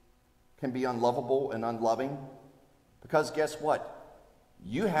can be unlovable and unloving. Because guess what?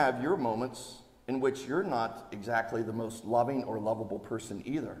 You have your moments in which you're not exactly the most loving or lovable person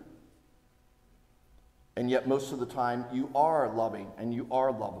either. And yet most of the time you are loving and you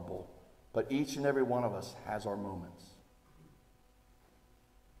are lovable. But each and every one of us has our moments.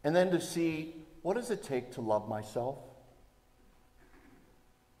 And then to see, what does it take to love myself?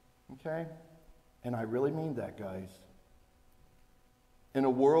 Okay? And I really mean that, guys. In a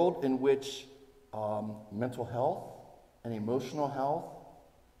world in which mental health and emotional health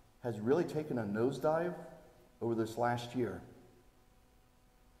has really taken a nosedive over this last year,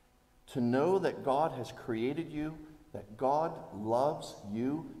 to know that God has created you, that God loves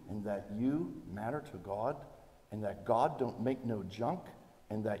you, and that you matter to God, and that God don't make no junk,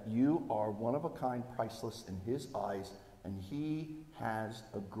 and that you are one of a kind, priceless in His eyes, and He has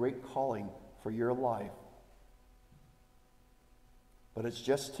a great calling for your life. But it's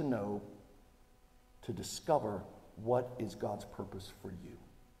just to know, to discover what is God's purpose for you.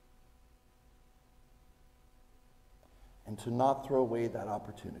 And to not throw away that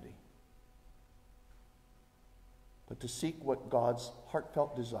opportunity, but to seek what God's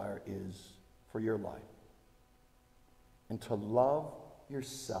heartfelt desire is for your life. And to love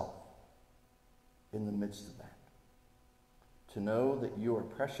yourself in the midst of that. To know that you are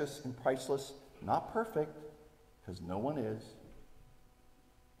precious and priceless, not perfect, because no one is,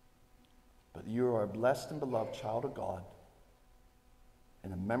 but you are a blessed and beloved child of God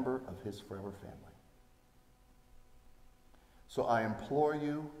and a member of His forever family. So I implore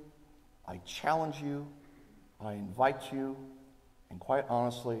you, I challenge you, I invite you, and quite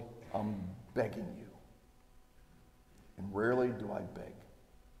honestly, I'm begging you. And rarely do I beg,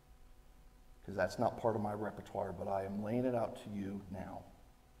 because that's not part of my repertoire, but I am laying it out to you now.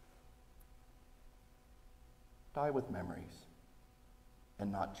 Die with memories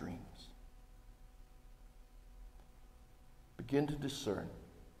and not dreams. Begin to discern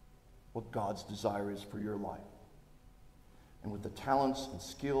what God's desire is for your life. and with the talents and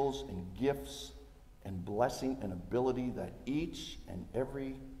skills and gifts and blessing and ability that each and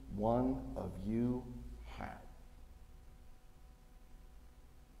every one of you have.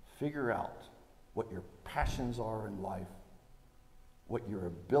 Figure out what your passions are in life, what your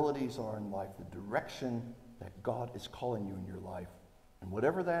abilities are in life, the direction that God is calling you in your life. And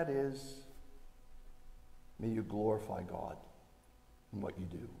whatever that is, may you glorify God in what you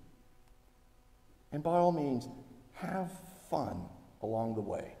do. And by all means, have fun along the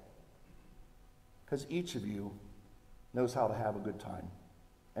way, because each of you knows how to have a good time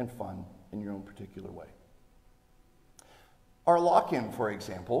and fun in your own particular way. Our lock-in, for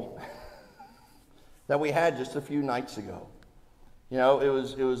example, that we had just a few nights ago. You know, it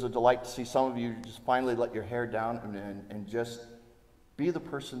was a delight to see some of you just finally let your hair down and just be the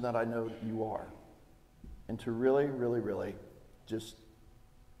person that I know that you are. And to really, really, really just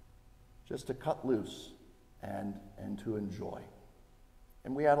to cut loose and to enjoy.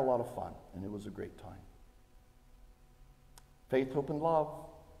 And we had a lot of fun, and it was a great time. Faith, hope, and love.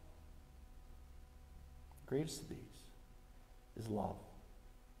 The greatest of these is love.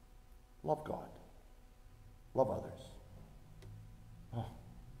 Love God. Love others. Oh,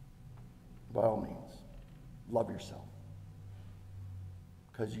 by all means, love yourself.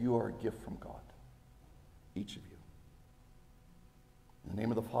 Because you are a gift from God. Each of you. In the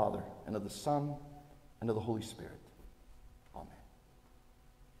name of the Father, and of the Son, and of the Holy Spirit. Amen.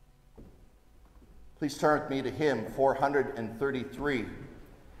 Please turn with me to hymn 433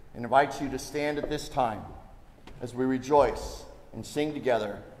 and invite you to stand at this time as we rejoice and sing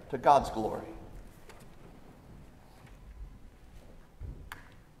together to God's glory.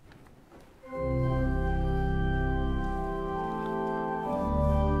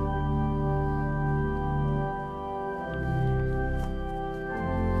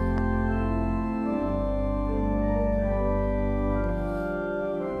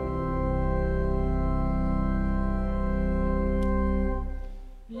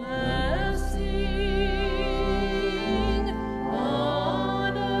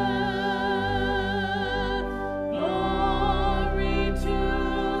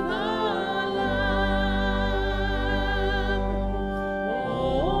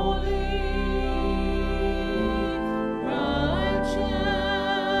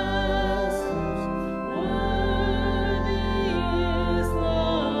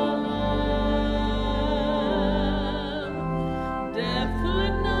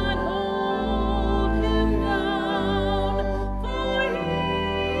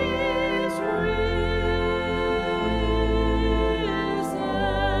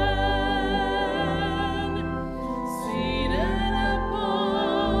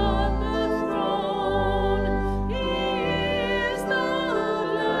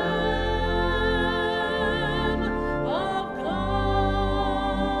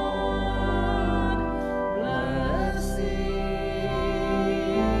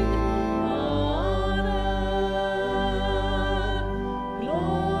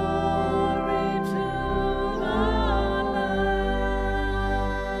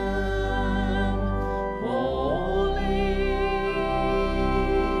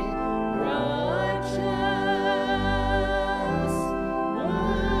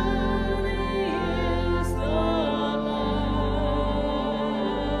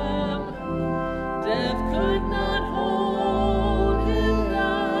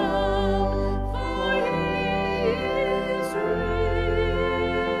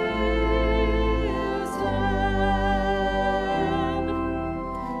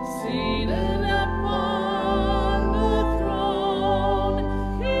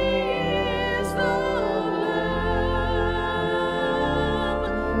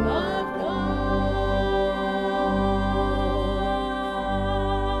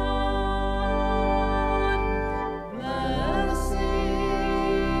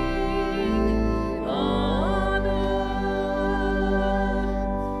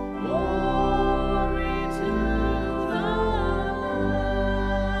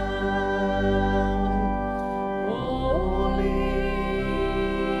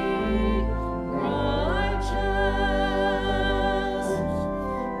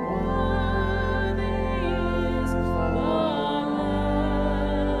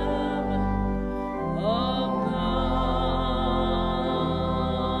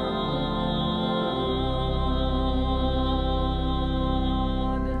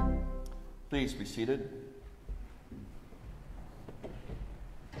 Please be seated.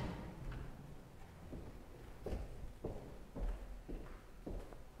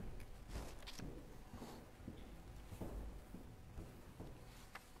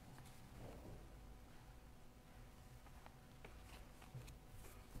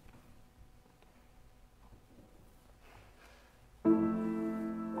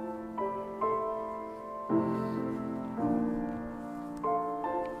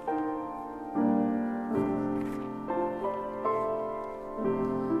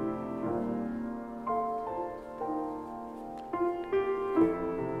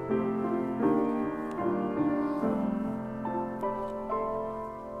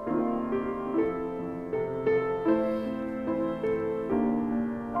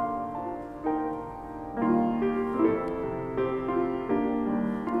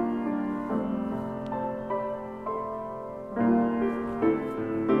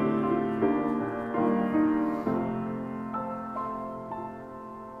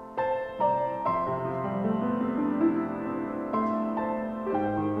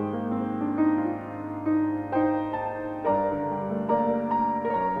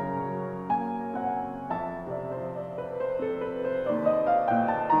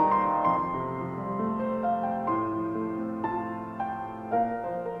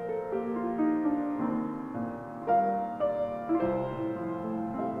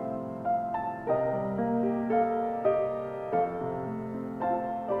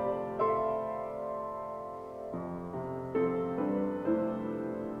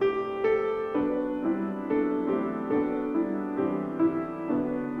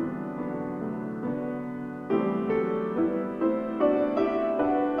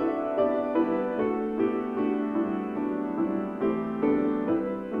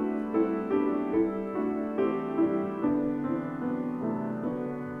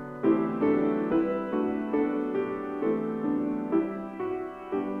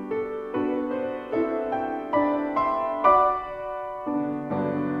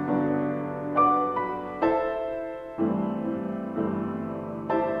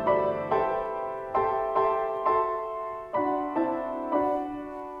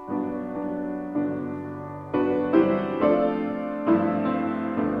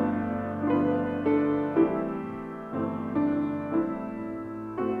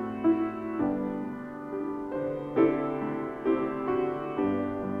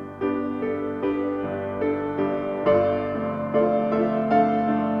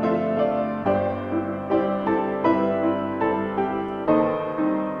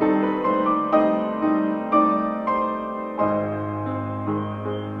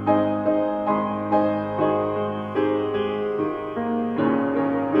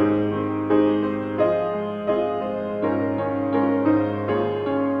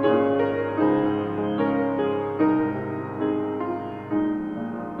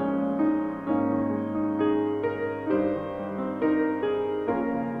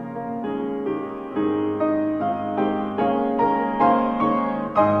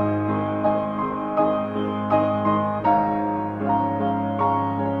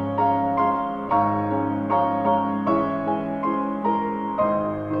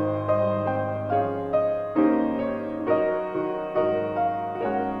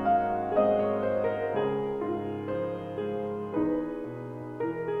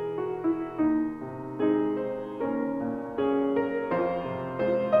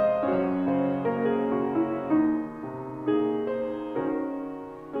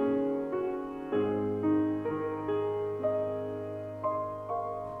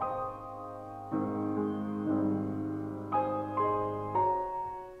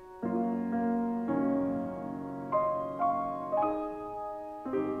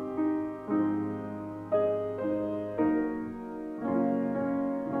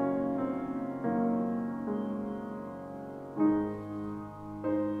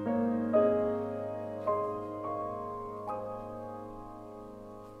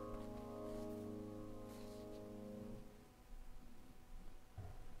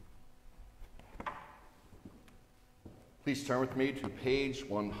 Please turn with me to page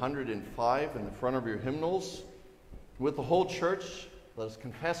 105 in the front of your hymnals. With the whole church, let us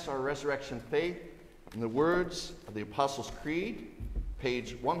confess our resurrection faith in the words of the Apostles' Creed.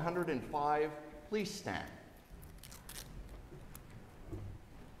 Page 105, please stand.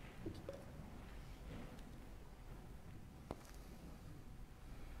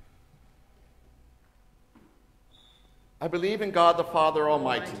 I believe in God the Father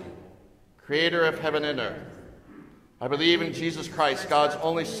Almighty, creator of heaven and earth. I believe in Jesus Christ, God's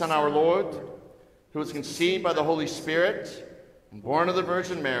only Son, our Lord, who was conceived by the Holy Spirit and born of the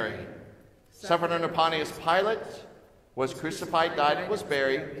Virgin Mary, suffered under Pontius Pilate, was crucified, died, and was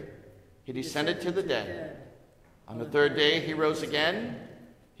buried. He descended to the dead. On the third day he rose again.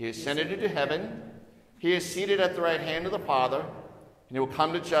 He ascended into heaven. He is seated at the right hand of the Father, and he will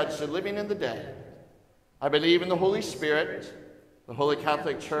come to judge the living and the dead. I believe in the Holy Spirit, the Holy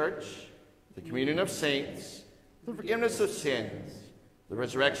Catholic Church, the communion of saints, the forgiveness of sins, the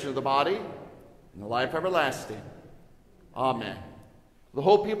resurrection of the body, and the life everlasting. Amen. The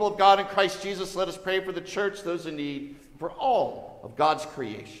whole people of God in Christ Jesus, let us pray for the church, those in need, for all of God's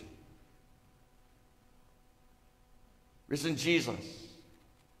creation. Risen Jesus,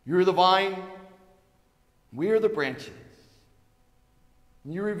 you are the vine, we are the branches.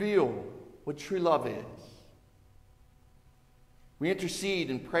 And you reveal what true love is. We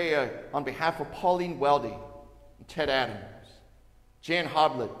intercede and pray on behalf of Pauline Weldy and Ted Adams, Jan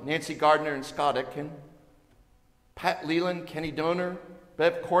Hoblet, Nancy Gardner and Scott Etkin, Pat Leland, Kenny Donor,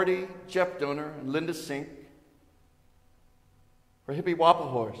 Bev Cordy, Jeff Donor, and Linda Sink, for Hippie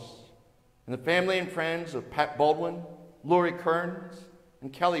Wapahorse, and the family and friends of Pat Baldwin, Lori Kearns,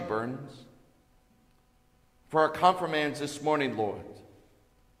 and Kelly Burns. For our confirmands this morning, Lord,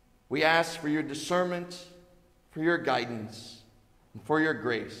 we ask for your discernment, for your guidance, and for your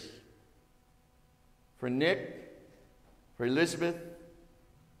grace. For Nick, for Elizabeth,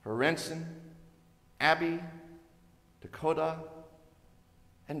 for Renson, Abby, Dakota,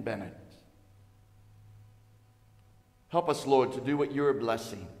 and Bennett. Help us, Lord, to do what you are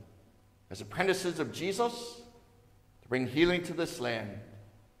blessing as apprentices of Jesus, to bring healing to this land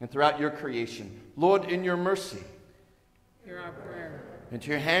and throughout your creation. Lord, in your mercy, hear our prayer. Into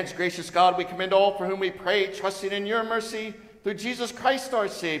your hands, gracious God, we commend all for whom we pray, trusting in your mercy through Jesus Christ our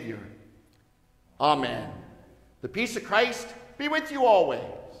Savior. Amen. The peace of Christ be with you always.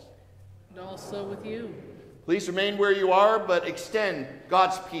 And also with you. Please remain where you are, but extend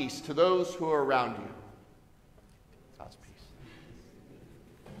God's peace to those who are around you. God's peace.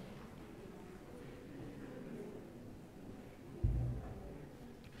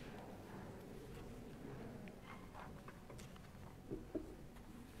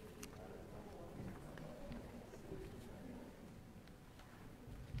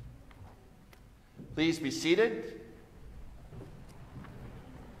 Please be seated.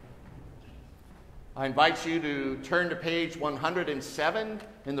 I invite you to turn to page 107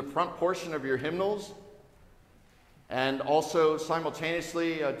 in the front portion of your hymnals, and also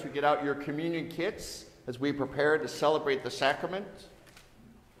simultaneously to get out your communion kits as we prepare to celebrate the sacrament.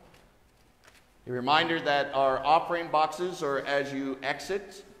 A reminder that our offering boxes are as you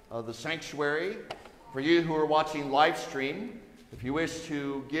exit the sanctuary. For you who are watching Livestream, if you wish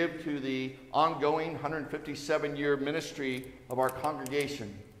to give to the ongoing 157-year ministry of our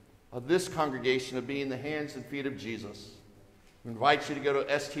congregation, of this congregation of being the hands and feet of Jesus, we invite you to go to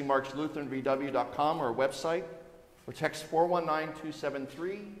stmarkslutheranvw.com, our website, or text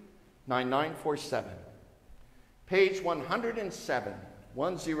 419-273-9947. Page 107,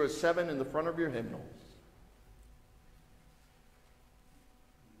 107 in the front of your hymnals.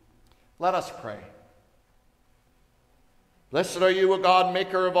 Let us pray. Blessed are you, O God,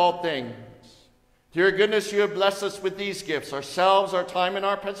 maker of all things. To your goodness you have blessed us with these gifts, ourselves, our time, and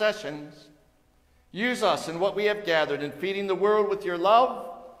our possessions. Use us in what we have gathered in feeding the world with your love,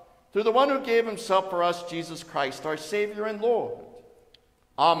 through the one who gave himself for us, Jesus Christ, our Savior and Lord.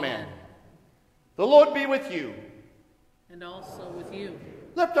 Amen. The Lord be with you. And also with you.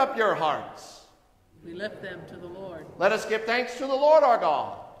 Lift up your hearts. We lift them to the Lord. Let us give thanks to the Lord our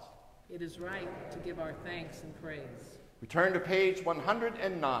God. It is right to give our thanks and praise. We turn to page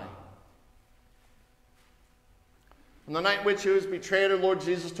 109. On the night in which he was betrayed, our Lord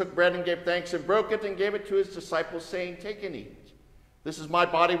Jesus took bread and gave thanks and broke it and gave it to his disciples, saying, "Take and eat. This is my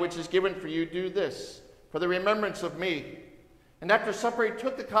body which is given for you. Do this for the remembrance of me." And after supper he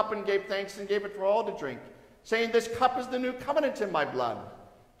took the cup and gave thanks and gave it for all to drink, saying, "This cup is the new covenant in my blood,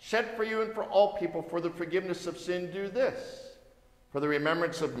 shed for you and for all people for the forgiveness of sin. Do this for the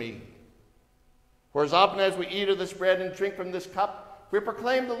remembrance of me." For as often as we eat of this bread and drink from this cup, we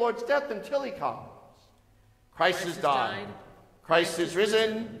proclaim the Lord's death until he comes. Christ has died. Christ is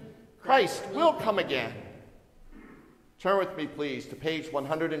risen. Christ will come again. Turn with me, please, to page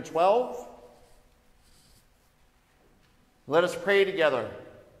 112. Let us pray together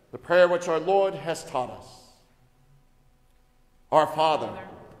the prayer which our Lord has taught us. Our Father,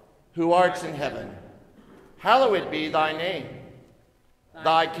 who art in heaven, hallowed be thy name.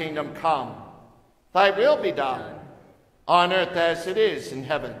 Thy kingdom come, thy will be done, on earth as it is in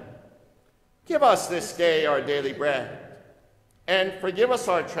heaven. Give us this day our daily bread, and forgive us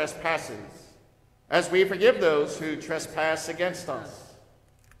our trespasses, as we forgive those who trespass against us.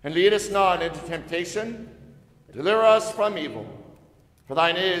 And lead us not into temptation, but deliver us from evil. For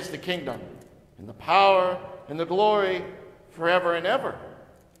thine is the kingdom, and the power, and the glory, forever and ever.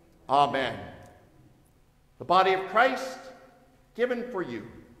 Amen. The body of Christ, given for you.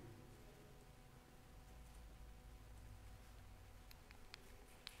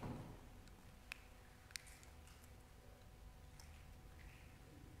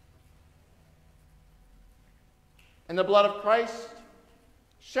 And the blood of Christ,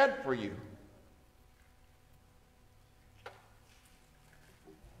 shed for you.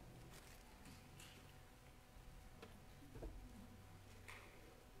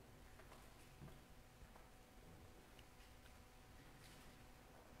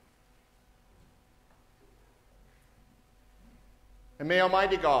 And may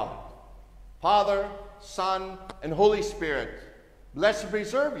Almighty God, Father, Son, and Holy Spirit, bless and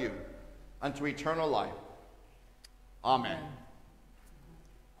preserve you unto eternal life. Amen.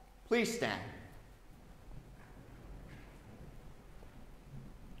 Please stand.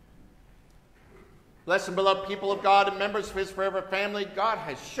 Blessed and beloved people of God and members of his forever family, God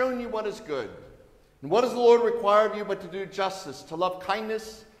has shown you what is good. And what does the Lord require of you but to do justice, to love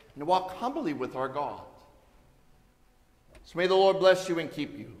kindness, and to walk humbly with our God? So may the Lord bless you and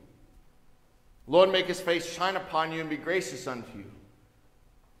keep you. The Lord make his face shine upon you and be gracious unto you.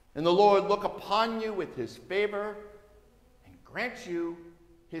 And the Lord look upon you with his favor and grant you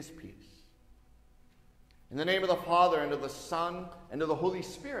his peace. In the name of the Father, and of the Son, and of the Holy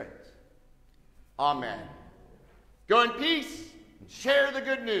Spirit. Amen. Go in peace and share the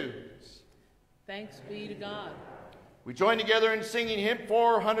good news. Thanks be to God. We join together in singing hymn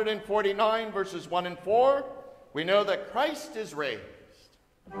 449, verses 1 and 4. We know that Christ is raised.